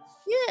 Gina.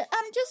 Yeah,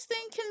 I'm just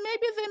thinking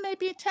maybe there may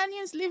be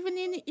Italians living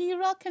in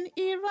Iraq and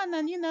Iran,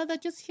 and they're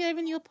just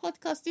hearing your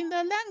podcast in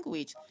their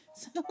language.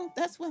 So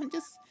that's what I'm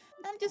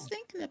just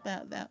thinking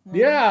about that one.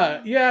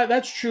 Yeah,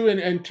 that's true.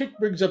 And Tick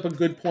brings up a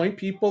good point.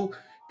 People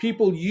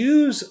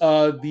use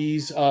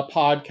these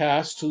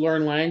podcasts to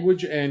learn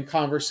language and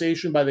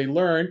conversation by they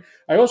learn.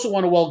 I also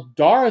want to welcome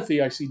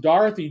Dorothy. I see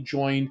Dorothy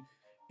joined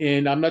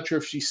in. I'm not sure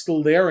if she's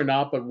still there or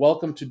not, but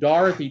welcome to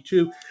Dorothy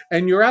too.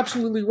 And you're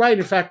absolutely right.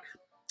 In fact,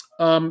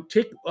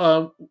 take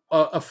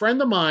a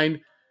friend of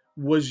mine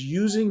was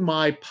using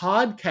my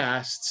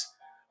podcasts,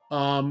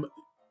 um,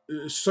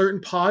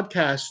 certain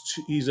podcasts.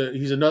 He's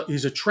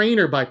a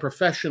trainer by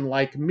profession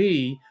like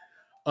me,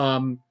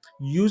 um,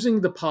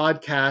 using the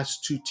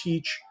podcast to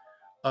teach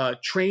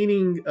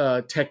training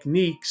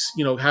techniques.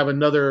 Have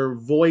another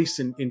voice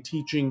in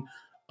teaching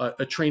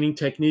a training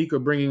technique or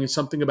bringing in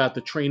something about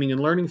the training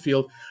and learning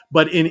field.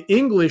 But in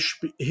English,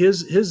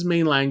 his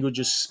main language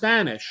is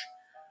Spanish.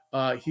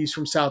 He's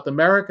from South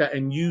America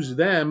and used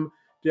them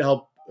to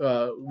help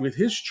with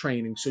his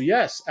training. So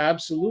yes,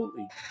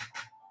 absolutely.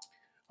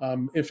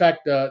 In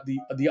fact,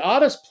 the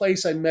oddest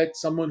place I met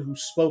someone who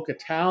spoke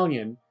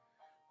Italian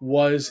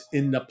was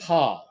in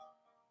Nepal.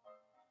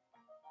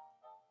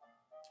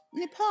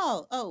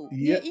 Nepal. Oh,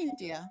 near Yeah,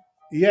 India.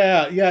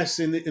 yes,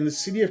 in the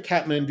city of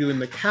Kathmandu, in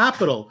the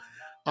capital.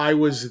 I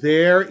was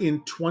there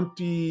in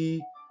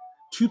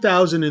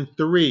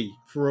 2003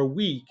 for a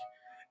week,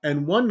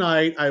 and one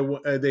night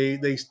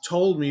they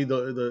told me,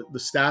 the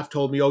staff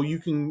told me, oh,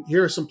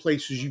 here are some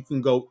places you can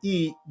go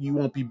eat. You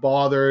won't be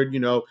bothered.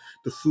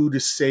 The food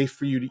is safe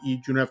for you to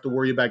eat. You don't have to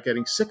worry about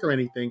getting sick or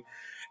anything.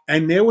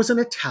 And there was an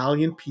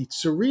Italian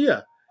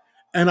pizzeria,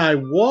 and I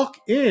walk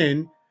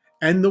in,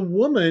 and the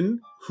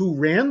woman who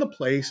ran the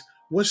place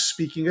was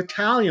speaking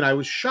Italian. I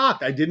was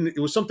shocked. It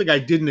was something I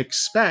didn't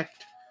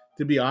expect,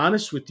 to be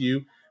honest with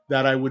you,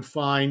 that I would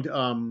find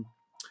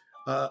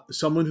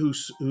someone who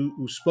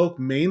spoke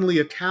mainly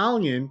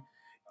Italian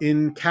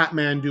in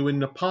Kathmandu in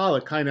Nepal.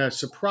 It kind of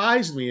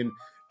surprised me, and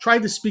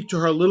tried to speak to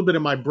her a little bit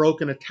in my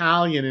broken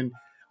Italian,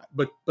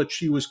 but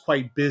she was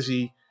quite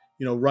busy,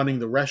 running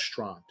the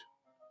restaurant.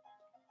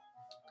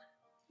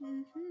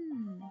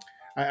 Hmm.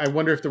 I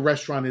wonder if the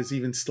restaurant is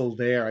even still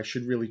there. I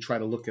should really try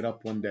to look it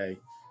up one day.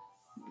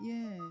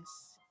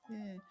 Yes.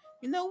 Yeah.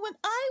 When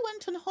I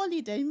went on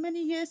holiday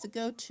many years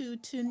ago to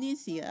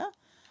Tunisia,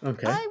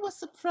 Okay. I was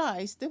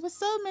surprised there were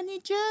so many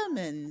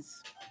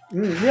Germans.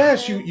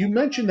 Yes, you Um, you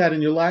mentioned that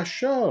in your last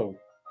show.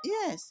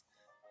 yes.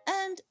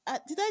 And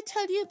did I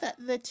tell you that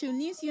the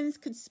Tunisians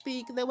could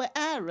speak, they were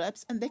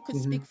Arabs and they could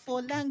Hmm. speak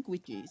four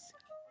languages?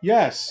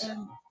 Yes.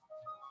 Um,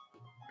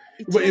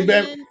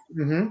 Italian,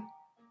 Mm-hmm.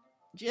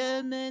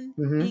 German,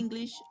 Mm-hmm.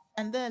 English,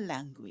 and their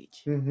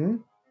language. Mm-hmm.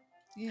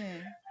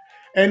 Yeah.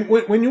 And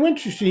when you went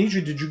to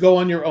Tunisia, did you go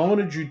on your own,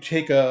 or did you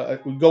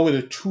go with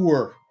a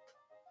tour?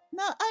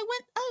 No,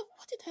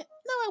 what did I,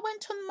 no, I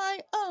went on my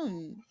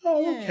own.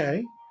 Oh, Yeah.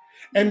 okay.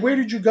 And where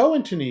Yeah. did you go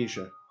in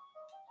Tunisia?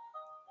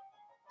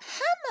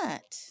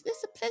 Hamat.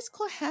 There's a place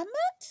called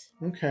Hamat.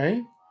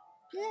 Okay.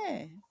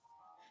 Yeah.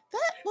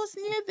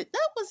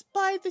 That was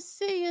by the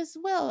sea as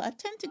well. I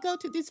tend to go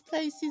to these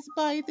places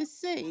by the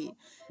sea.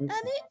 And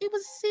it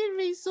was a sea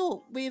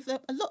resort with a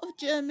lot of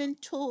German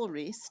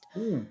tourists.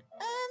 Mm-hmm.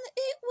 And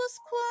it was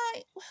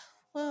quite,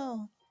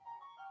 well,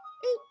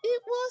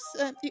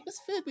 it was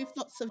filled with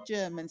lots of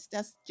Germans.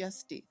 That's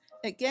just it.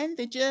 Again,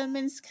 the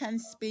Germans can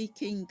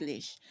speak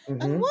English.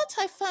 And Mm-hmm. what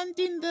I found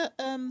in the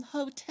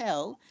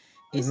hotel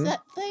is Mm-hmm.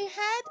 that they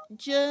had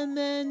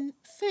German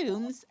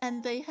films,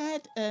 and they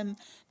had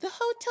the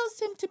hotel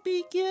seemed to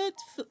be geared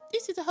for.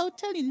 This is a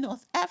hotel in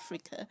North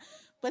Africa,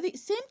 but it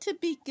seemed to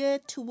be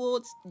geared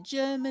towards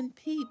German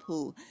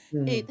people.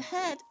 It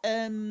had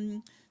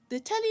the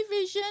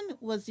television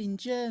was in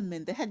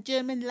German. They had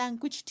German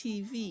language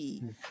TV,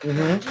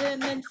 Mm-hmm.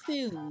 German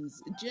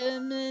films,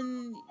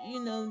 German,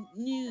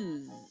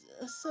 news.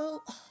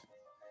 So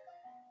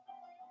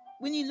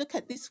when you look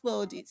at this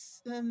world,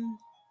 it's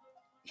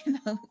you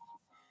know,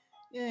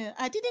 yeah.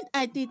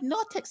 I did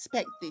not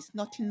expect this.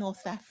 Not in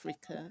North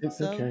Africa.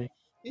 So Okay.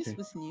 this Okay.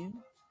 was new.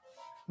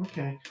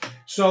 Okay.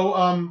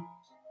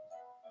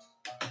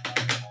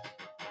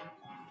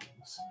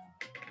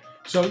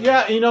 So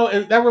yeah,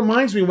 that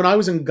reminds me, when I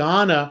was in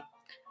Ghana,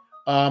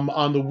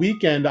 on the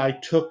weekend, I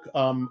took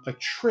a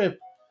trip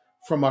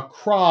from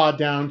Accra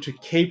down to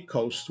Cape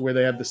Coast, where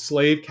they have the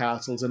slave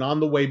castles. And on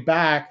the way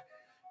back,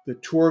 the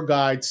tour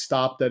guide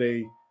stopped at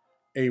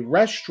a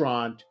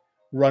restaurant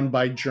run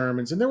by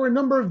Germans, and there were a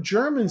number of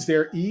Germans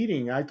there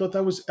eating. I thought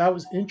that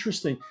was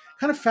interesting,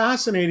 kind of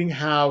fascinating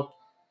how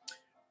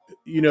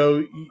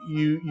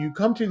you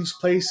come to these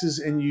places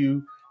and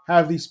you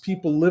have these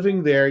people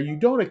living there. You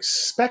don't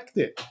expect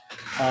it.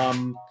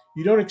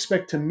 You don't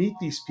expect to meet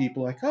these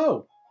people, like,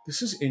 oh,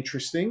 this is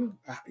interesting,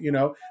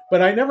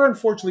 but I never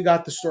unfortunately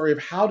got the story of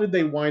how did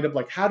they wind up,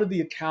 like, how did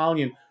the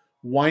Italian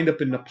wind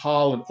up in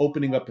Nepal and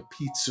opening up a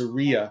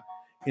pizzeria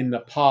in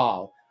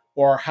Nepal,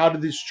 or how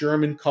did this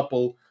German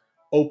couple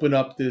open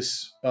up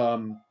this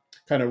kind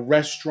of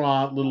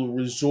restaurant, little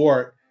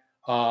resort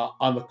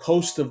on the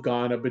coast of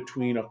Ghana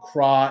between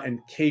Accra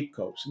and Cape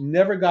Coast.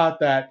 Never got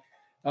that,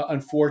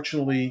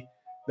 unfortunately,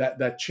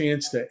 that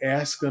chance to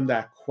ask them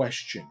that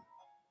question,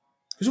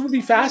 because it would be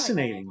Right.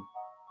 fascinating.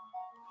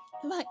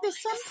 Right.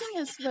 There's something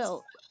as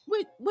well.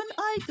 When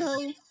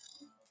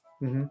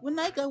Mm-hmm.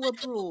 I go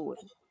abroad,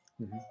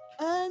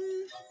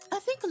 I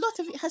think a lot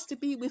of it has to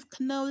be with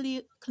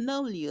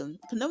colonialism.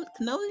 The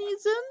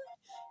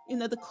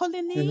Mm-hmm.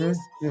 colonies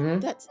Mm-hmm.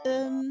 that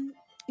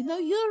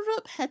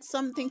Europe had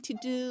something to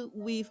do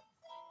with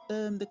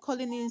the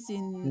colonies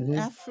in Mm-hmm.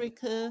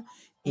 Africa,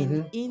 in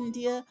Mm-hmm.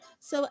 India.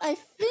 So I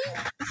think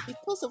it's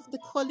because of the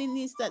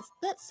colonies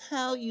that's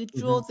how you Mm-hmm.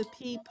 draw the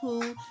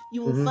people.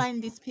 You will Mm-hmm.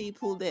 find these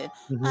people there.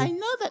 Mm-hmm. I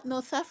know that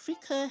North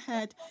Africa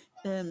had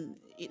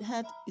it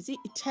had, is it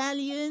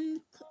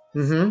Italian,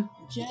 Mm-hmm.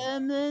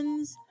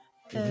 Germans.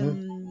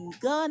 Mm-hmm.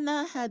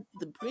 Ghana had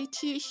the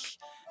British.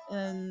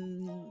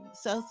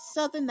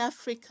 Southern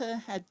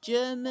Africa had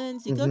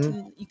Germans.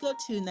 Mm-hmm. You go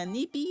to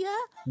Namibia,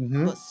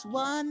 Mm-hmm.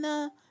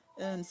 Botswana,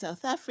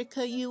 South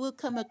Africa. You will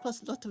come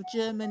across a lot of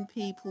German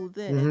people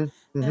there.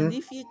 Mm-hmm. And Mm-hmm.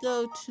 if you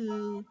go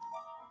to,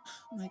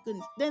 my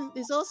goodness, then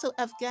there's also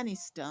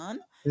Afghanistan,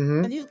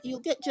 Mm-hmm. and you'll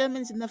get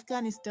Germans in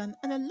Afghanistan,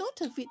 and a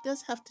lot of it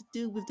does have to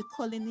do with the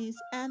colonies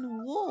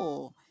and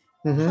war.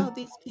 Mm-hmm. How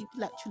these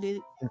people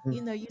actually,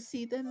 Mm-hmm. you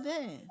see them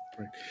there.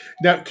 Right.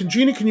 Now,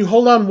 Gina, can you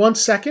hold on 1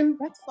 second?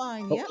 That's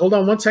fine. Yep. Hold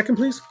on 1 second,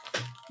 please.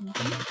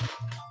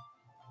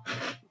 Mm-hmm.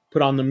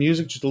 Put on the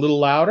music just a little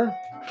louder.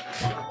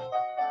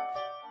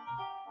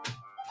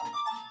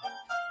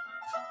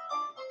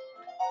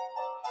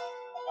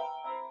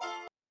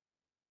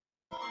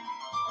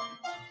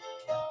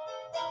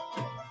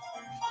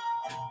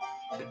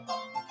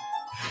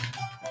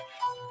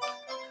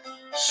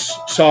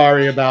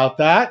 Sorry about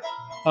that.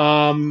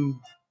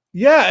 Um,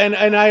 yeah,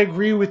 and I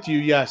agree with you.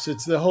 Yes,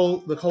 it's the whole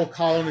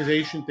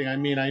colonization thing. I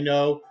mean, I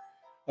know,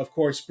 of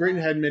course,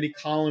 Britain had many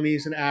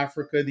colonies in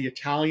Africa. The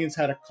Italians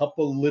had a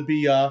couple.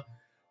 Libya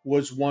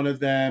was one of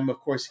them. Of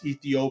course,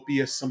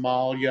 Ethiopia,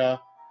 Somalia.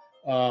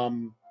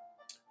 Um,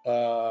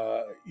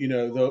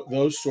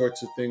 those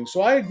sorts of things.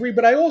 So I agree,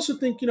 but I also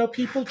think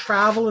people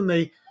travel and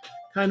they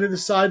kind of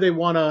decide they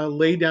want to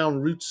lay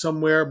down roots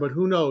somewhere, but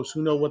who knows?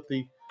 Who know what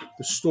the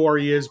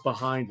story is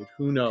behind it?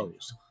 Who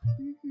knows?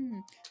 Mm-hmm.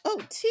 Oh,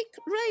 Tick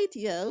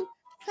Radio.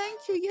 Thank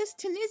you. Yes,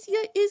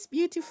 Tunisia is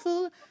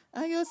beautiful.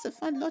 I also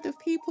found a lot of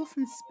people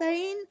from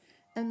Spain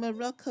and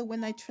Morocco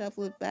when I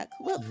traveled back.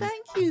 Well,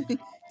 thank you,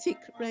 Tick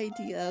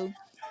Radio.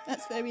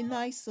 That's very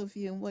nice of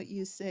you and what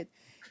you said.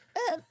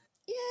 Um,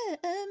 yeah.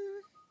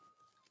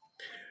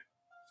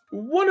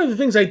 One of the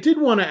things I did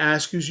want to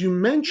ask is you Mhm.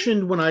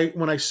 mentioned when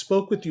I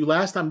spoke with you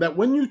last time that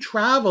when you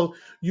travel,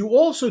 you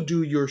also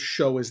do your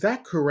show. Is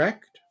that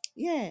correct?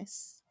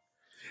 Yes.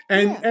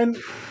 And Yeah. and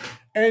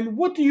and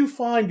what do you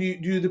find?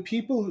 Do the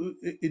people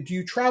do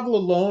you travel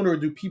alone or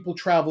do people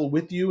travel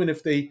with you? And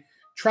if they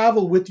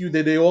travel with you,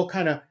 do they all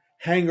kind of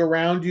hang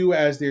around you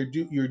as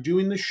you're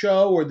doing the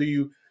show, or do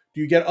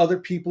you get other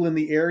people in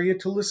the area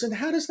to listen?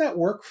 How does that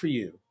work for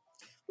you?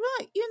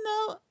 Right.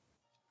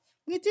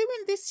 We're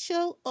doing this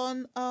show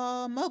on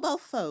a mobile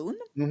phone.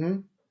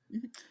 Mm-hmm.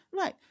 Mhm.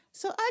 Right.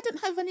 So I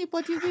don't have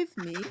anybody with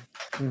me.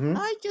 Mm-hmm.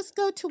 I just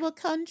go to a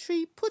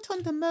country, put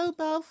on the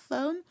mobile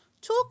phone,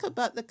 talk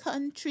about the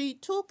country,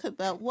 talk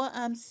about what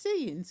I'm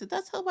seeing. So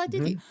that's how I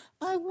did it.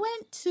 Mm-hmm. I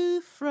went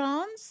to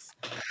France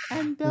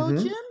and Mm-hmm.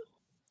 Belgium.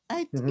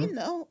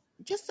 Mm-hmm.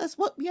 Just as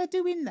what we are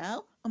doing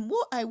now. And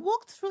I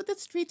walked through the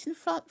street in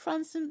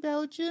France and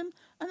Belgium,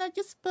 and I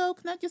just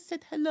spoke and I just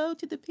said hello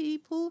to the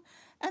people,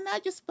 and I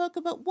just spoke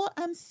about what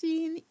I'm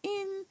seeing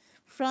in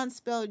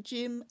France,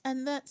 Belgium,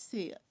 and that's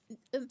it.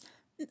 Um,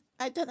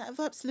 I don't have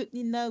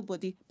absolutely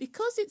nobody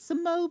because it's a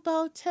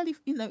mobile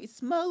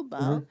it's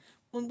mobile,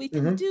 when we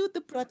can Mm-hmm. do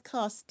the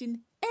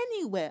broadcasting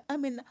anywhere. I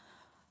mean,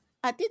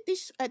 I did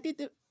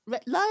the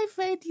live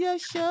radio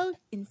show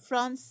in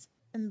France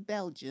and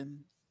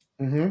Belgium.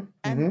 Mm-hmm.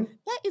 And Mm-hmm.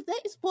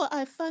 that is what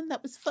I found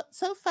that was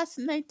so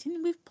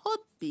fascinating with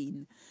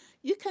Podbean.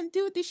 You can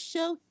do this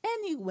show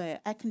anywhere.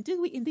 I can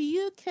do it in the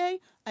UK.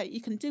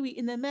 You can do it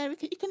in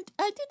America.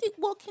 I did it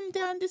walking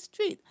down the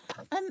street.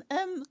 And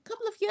a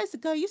couple of years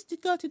ago, I used to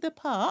go to the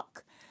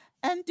park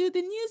and do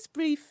the news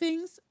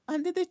briefings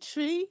under the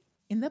tree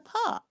in the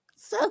park.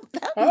 So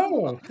that was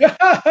what.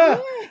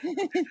 Oh.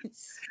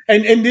 Yes.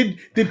 And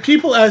did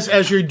people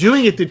as you're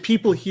doing it, did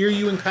people hear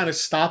you and kind of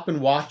stop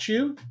and watch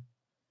you?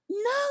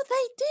 No,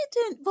 they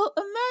didn't. But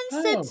a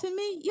man said Oh. to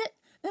me, yeah,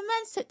 the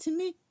man said to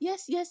me,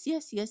 yes, yes,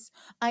 yes, yes,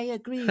 I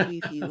agree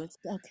with you. It's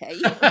okay.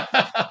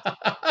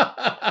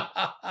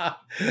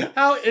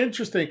 How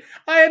interesting.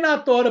 I had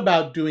not thought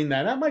about doing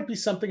that. That might be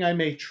something I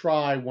may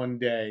try one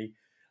day,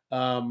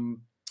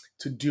 um,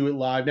 to do it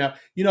live. Now,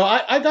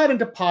 I got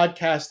into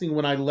podcasting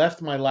when I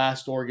left my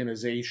last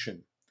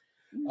organization.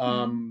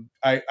 Mm-hmm.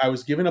 I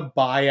was given a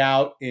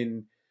buyout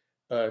in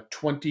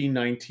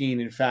 2019.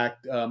 In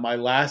fact, my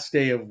last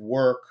day of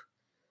work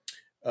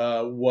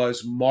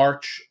was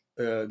March,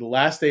 the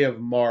last day of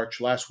March,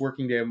 last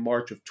working day of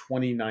March of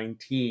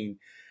 2019.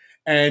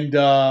 And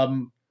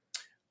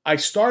I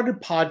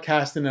started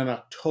podcasting in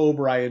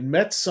October. I had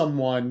met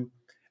someone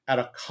at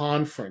a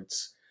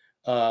conference.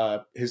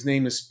 His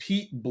name is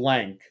Pete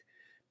Blank.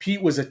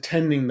 Pete was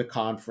attending the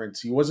conference.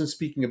 He wasn't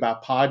speaking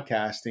about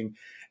podcasting,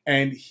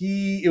 and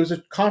it was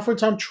a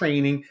conference on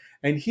training.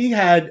 And he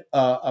had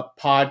a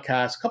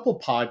podcast, a couple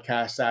of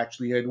podcasts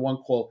actually. He had one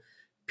called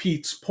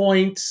Pete's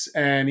Points,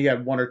 and he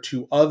had one or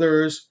two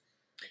others.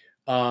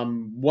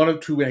 One or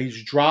two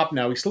he's dropped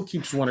now. He still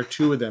keeps one or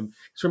two of them.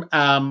 He's from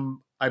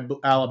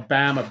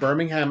Alabama,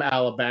 Birmingham,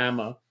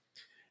 Alabama,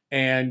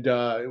 and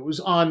it was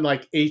on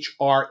like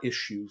HR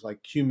issues,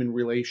 like human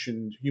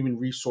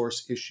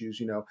resource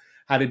issues.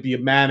 How to be a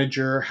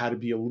manager, how to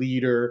be a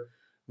leader,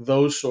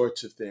 those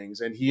sorts of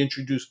things. And he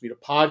introduced me to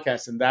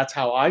podcasts, and that's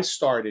how I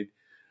started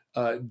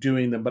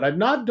doing them. But I've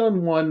not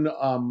done one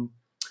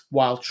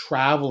while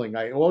traveling.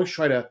 I always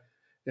try to,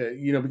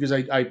 because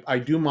I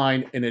do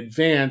mine in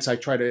advance. I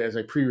try to, as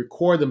I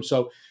pre-record them,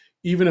 so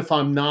even if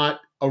I'm not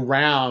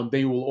around,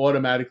 they will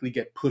automatically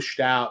get pushed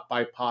out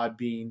by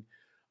Podbean.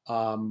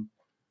 Um,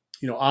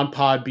 on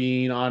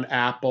Podbean, on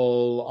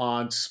Apple,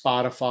 on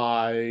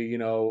Spotify,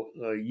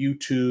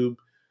 YouTube,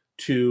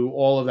 to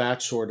all of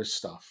that sort of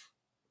stuff.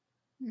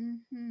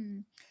 Mm-hmm.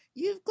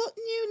 You've got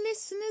new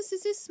listeners.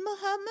 Is this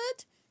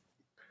Mohammed?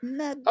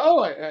 No,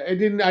 Oh, I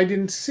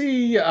didn't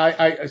see.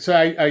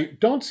 I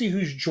don't see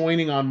who's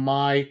joining on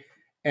my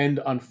end,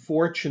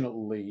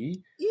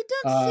 unfortunately. you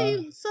don't Uh,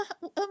 see. So,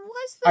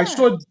 why's I that?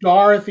 saw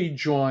Dorothy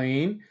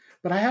join,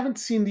 but I haven't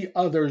seen the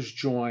others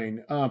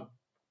join.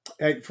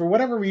 For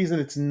whatever reason,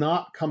 it's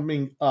not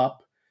coming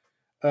up.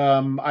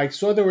 I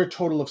saw there were a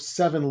total of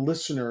 7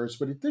 listeners,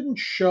 but it didn't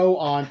show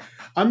on.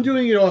 I'm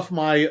doing it off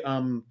my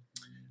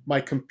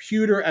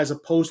computer as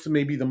opposed to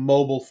maybe the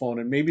mobile phone,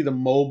 and maybe the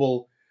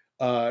mobile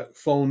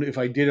phone. If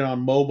I did it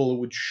on mobile, it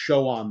would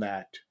show on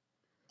that.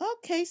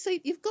 Okay, so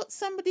you've got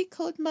somebody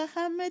called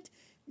Mohammed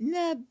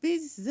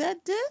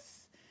Nabizadeh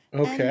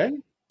and Okay.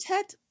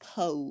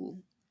 Tadpole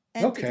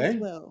entered as Okay.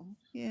 well.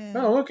 Yeah.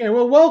 Oh, okay.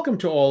 Well, welcome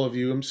to all of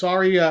you. I'm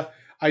sorry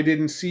I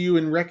didn't see you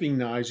and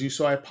recognize you,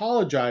 so I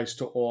apologize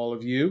to all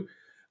of you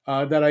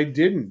that I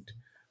didn't.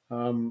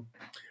 Um,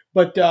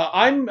 but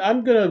I'm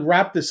going to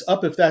wrap this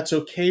up if that's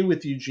okay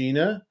with you,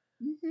 Gina.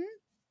 Mm-hmm.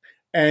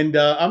 And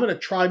I'm going to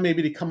try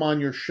maybe to come on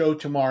your show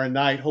tomorrow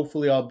night.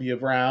 Hopefully, I'll be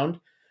around.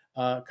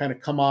 Kind of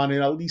come on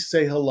and at least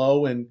say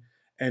hello and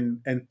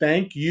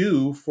thank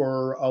you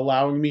for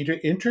allowing me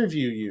to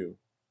interview you.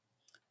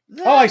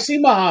 Oh, I That's see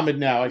Mohammed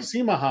now. I great. see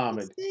You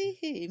Mohammed. see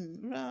him,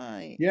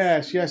 right?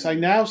 Yes, yes. I Yeah.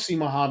 now see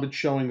Mohammed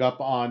showing up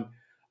on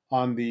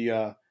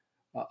the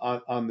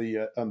on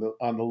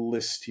the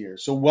list here.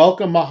 So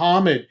welcome,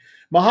 Mohammed.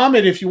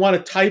 Mohammed, if you want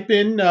to type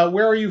in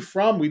where are you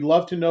from, we'd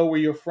love to know where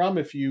you're from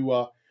if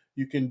you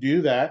can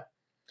do that.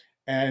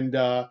 And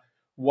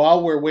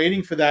while we're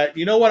waiting for that,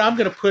 you know what? I'm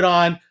going to put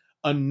on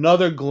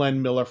another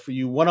Glenn Miller for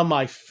you, one of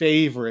my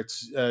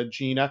favorites,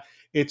 Gina.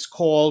 It's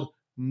called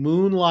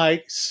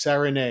Moonlight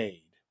Serenade.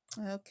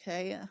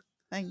 Okay.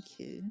 Thank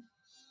you.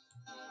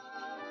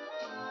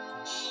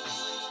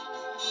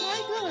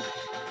 My God.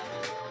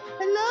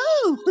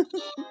 Hello.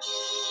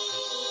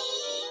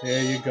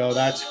 There you go.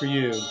 That's for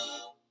you.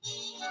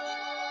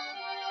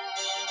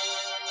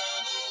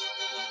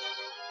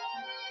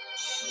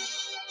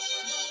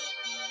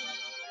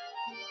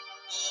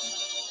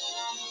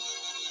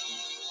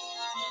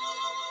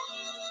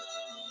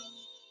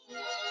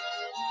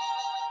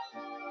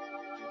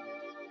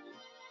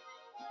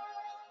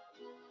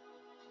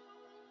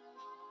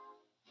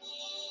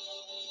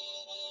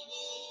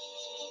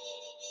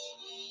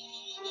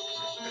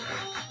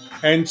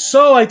 And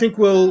so I think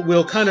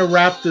we'll kind of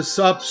wrap this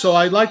up. So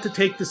I'd like to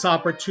take this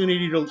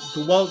opportunity to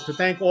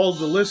thank all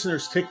the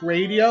listeners. Tick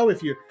Radio,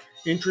 if you're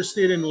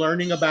interested in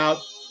learning about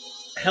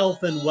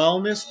health and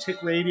wellness,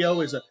 Tick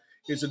Radio is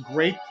a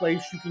great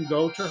place you can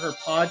go to. Her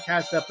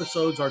podcast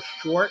episodes are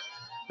short.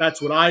 That's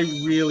what I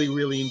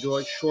really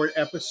enjoy, short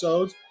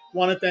episodes.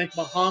 Want to thank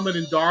Mohammed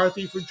and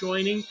Dorothy for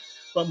joining,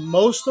 but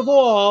most of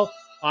all,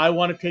 I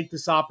want to take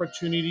this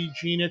opportunity,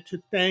 Gina,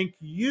 to thank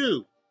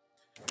you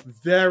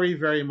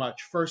very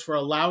much. First, for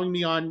allowing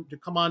me on to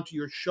come on to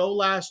your show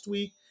last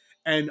week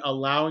and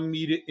allowing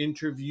me to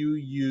interview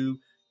you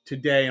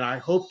today. And I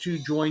hope to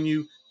join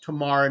you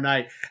tomorrow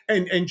night.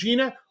 And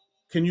Gina,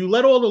 can you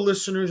let all the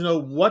listeners know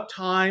what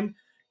time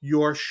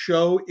your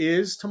show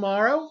is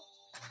tomorrow?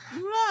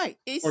 Right.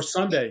 Or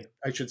Sunday,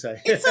 I should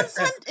say. It's on It's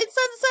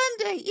on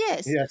Sunday.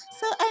 Yes. Yes.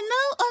 So I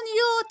know on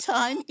your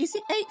time is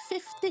it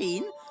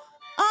 8:15?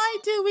 I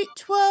do it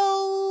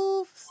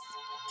 12.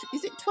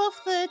 Is it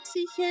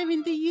 12:30 here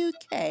in the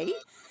UK?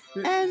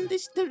 And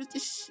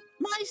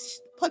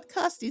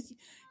podcast is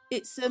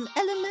it's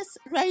LMS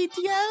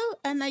Radio,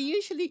 and I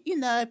usually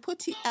I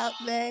put it out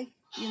there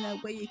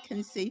where you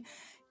can see.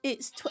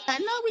 I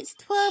know it's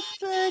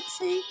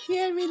 12:30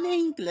 here in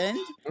England,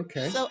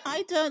 Okay. so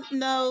I don't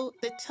know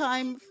the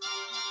time.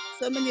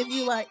 So many of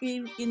you are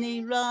in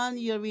Iran,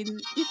 you're in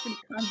different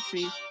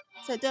countries,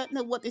 so I don't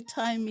know what the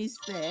time is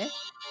there.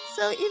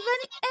 So if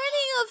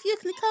any of you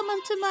can come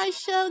onto my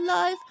show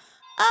live,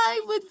 I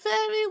would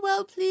very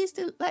well pleased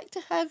to like to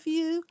have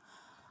you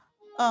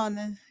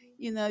on.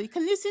 You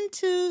can listen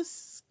to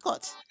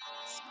Scott.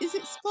 Is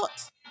it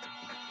Scott?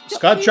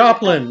 Scott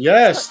Joplin.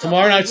 Yes. Scott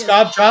Tomorrow Joplin. night, Yes.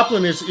 Scott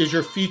Joplin is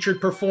your featured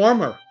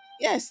performer.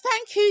 Yes.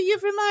 Thank you.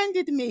 You've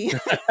reminded me.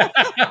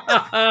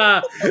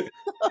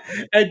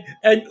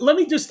 and let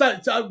me just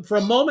for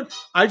a moment,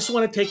 I just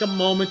want to take a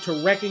moment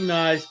to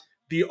recognize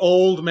the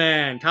Old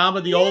Man, Tom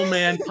of the Old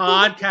Man Yes.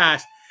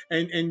 podcast.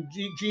 And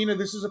Gina,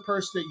 this is a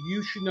person that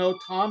you should know.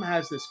 Tom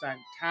has this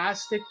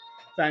fantastic.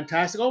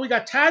 Oh, we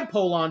got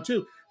Tadpole on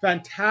too.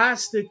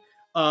 Fantastic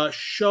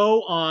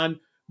show on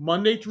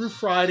Monday through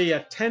Friday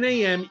at 10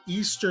 a.m.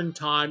 Eastern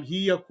time.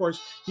 He, of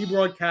course, he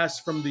broadcasts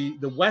from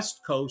the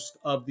West Coast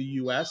of the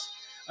U.S.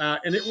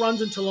 And it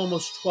runs until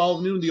almost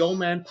 12 noon. The Old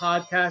Man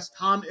Podcast.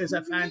 Tom is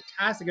a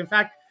fantastic. In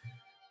fact,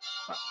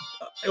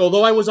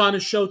 although I was on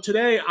his show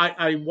today,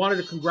 I wanted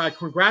to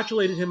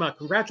congratulate him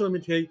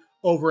today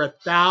over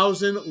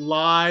 1,000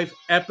 live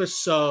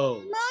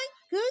episodes. My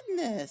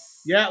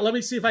goodness. Yeah, let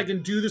me see if I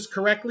can do this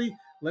correctly.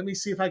 Let me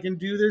see if I can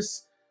do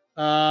this.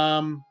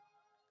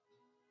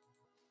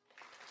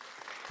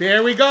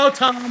 There we go,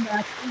 Tom.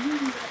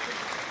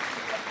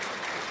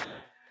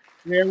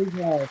 There we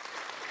go.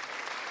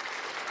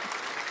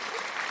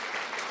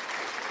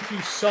 Thank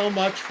you so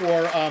much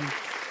for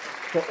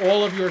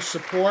all of your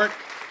support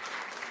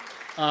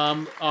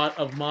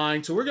of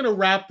mine. So we're going to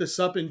wrap this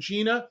up. And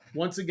Gina,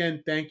 once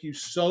again, thank you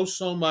so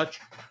much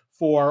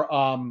for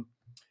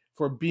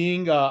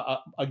being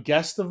a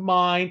guest of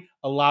mine,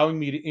 allowing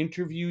me to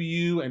interview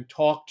you and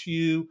talk to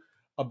you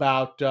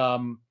about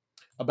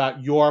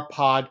your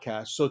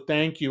podcast. So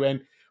thank you.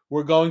 And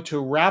we're going to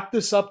wrap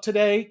this up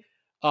today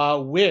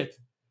with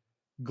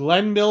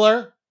Glenn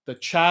Miller, the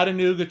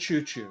Chattanooga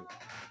Choo Choo.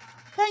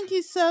 Thank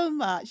you so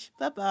much.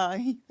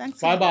 Bye-bye.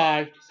 Thanks.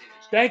 Bye-bye.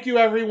 Thank you,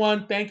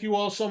 everyone. Thank you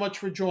all so much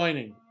for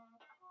joining.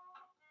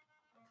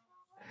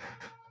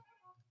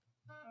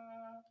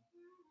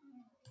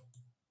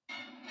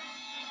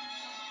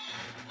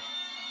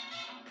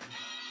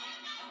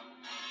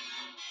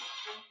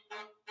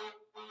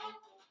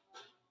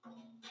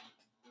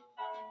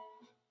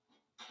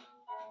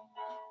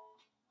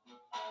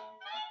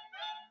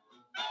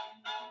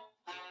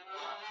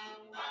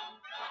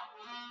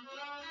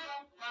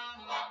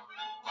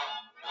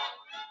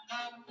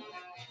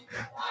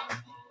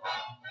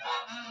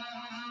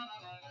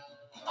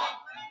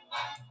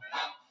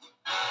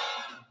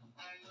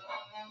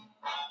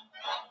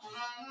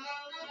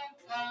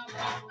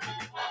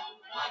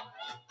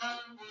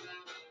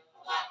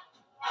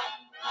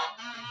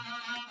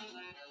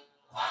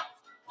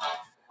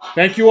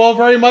 Thank you all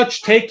very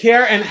much. Take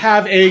care and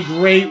have a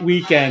great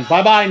weekend.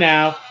 Bye-bye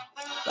now.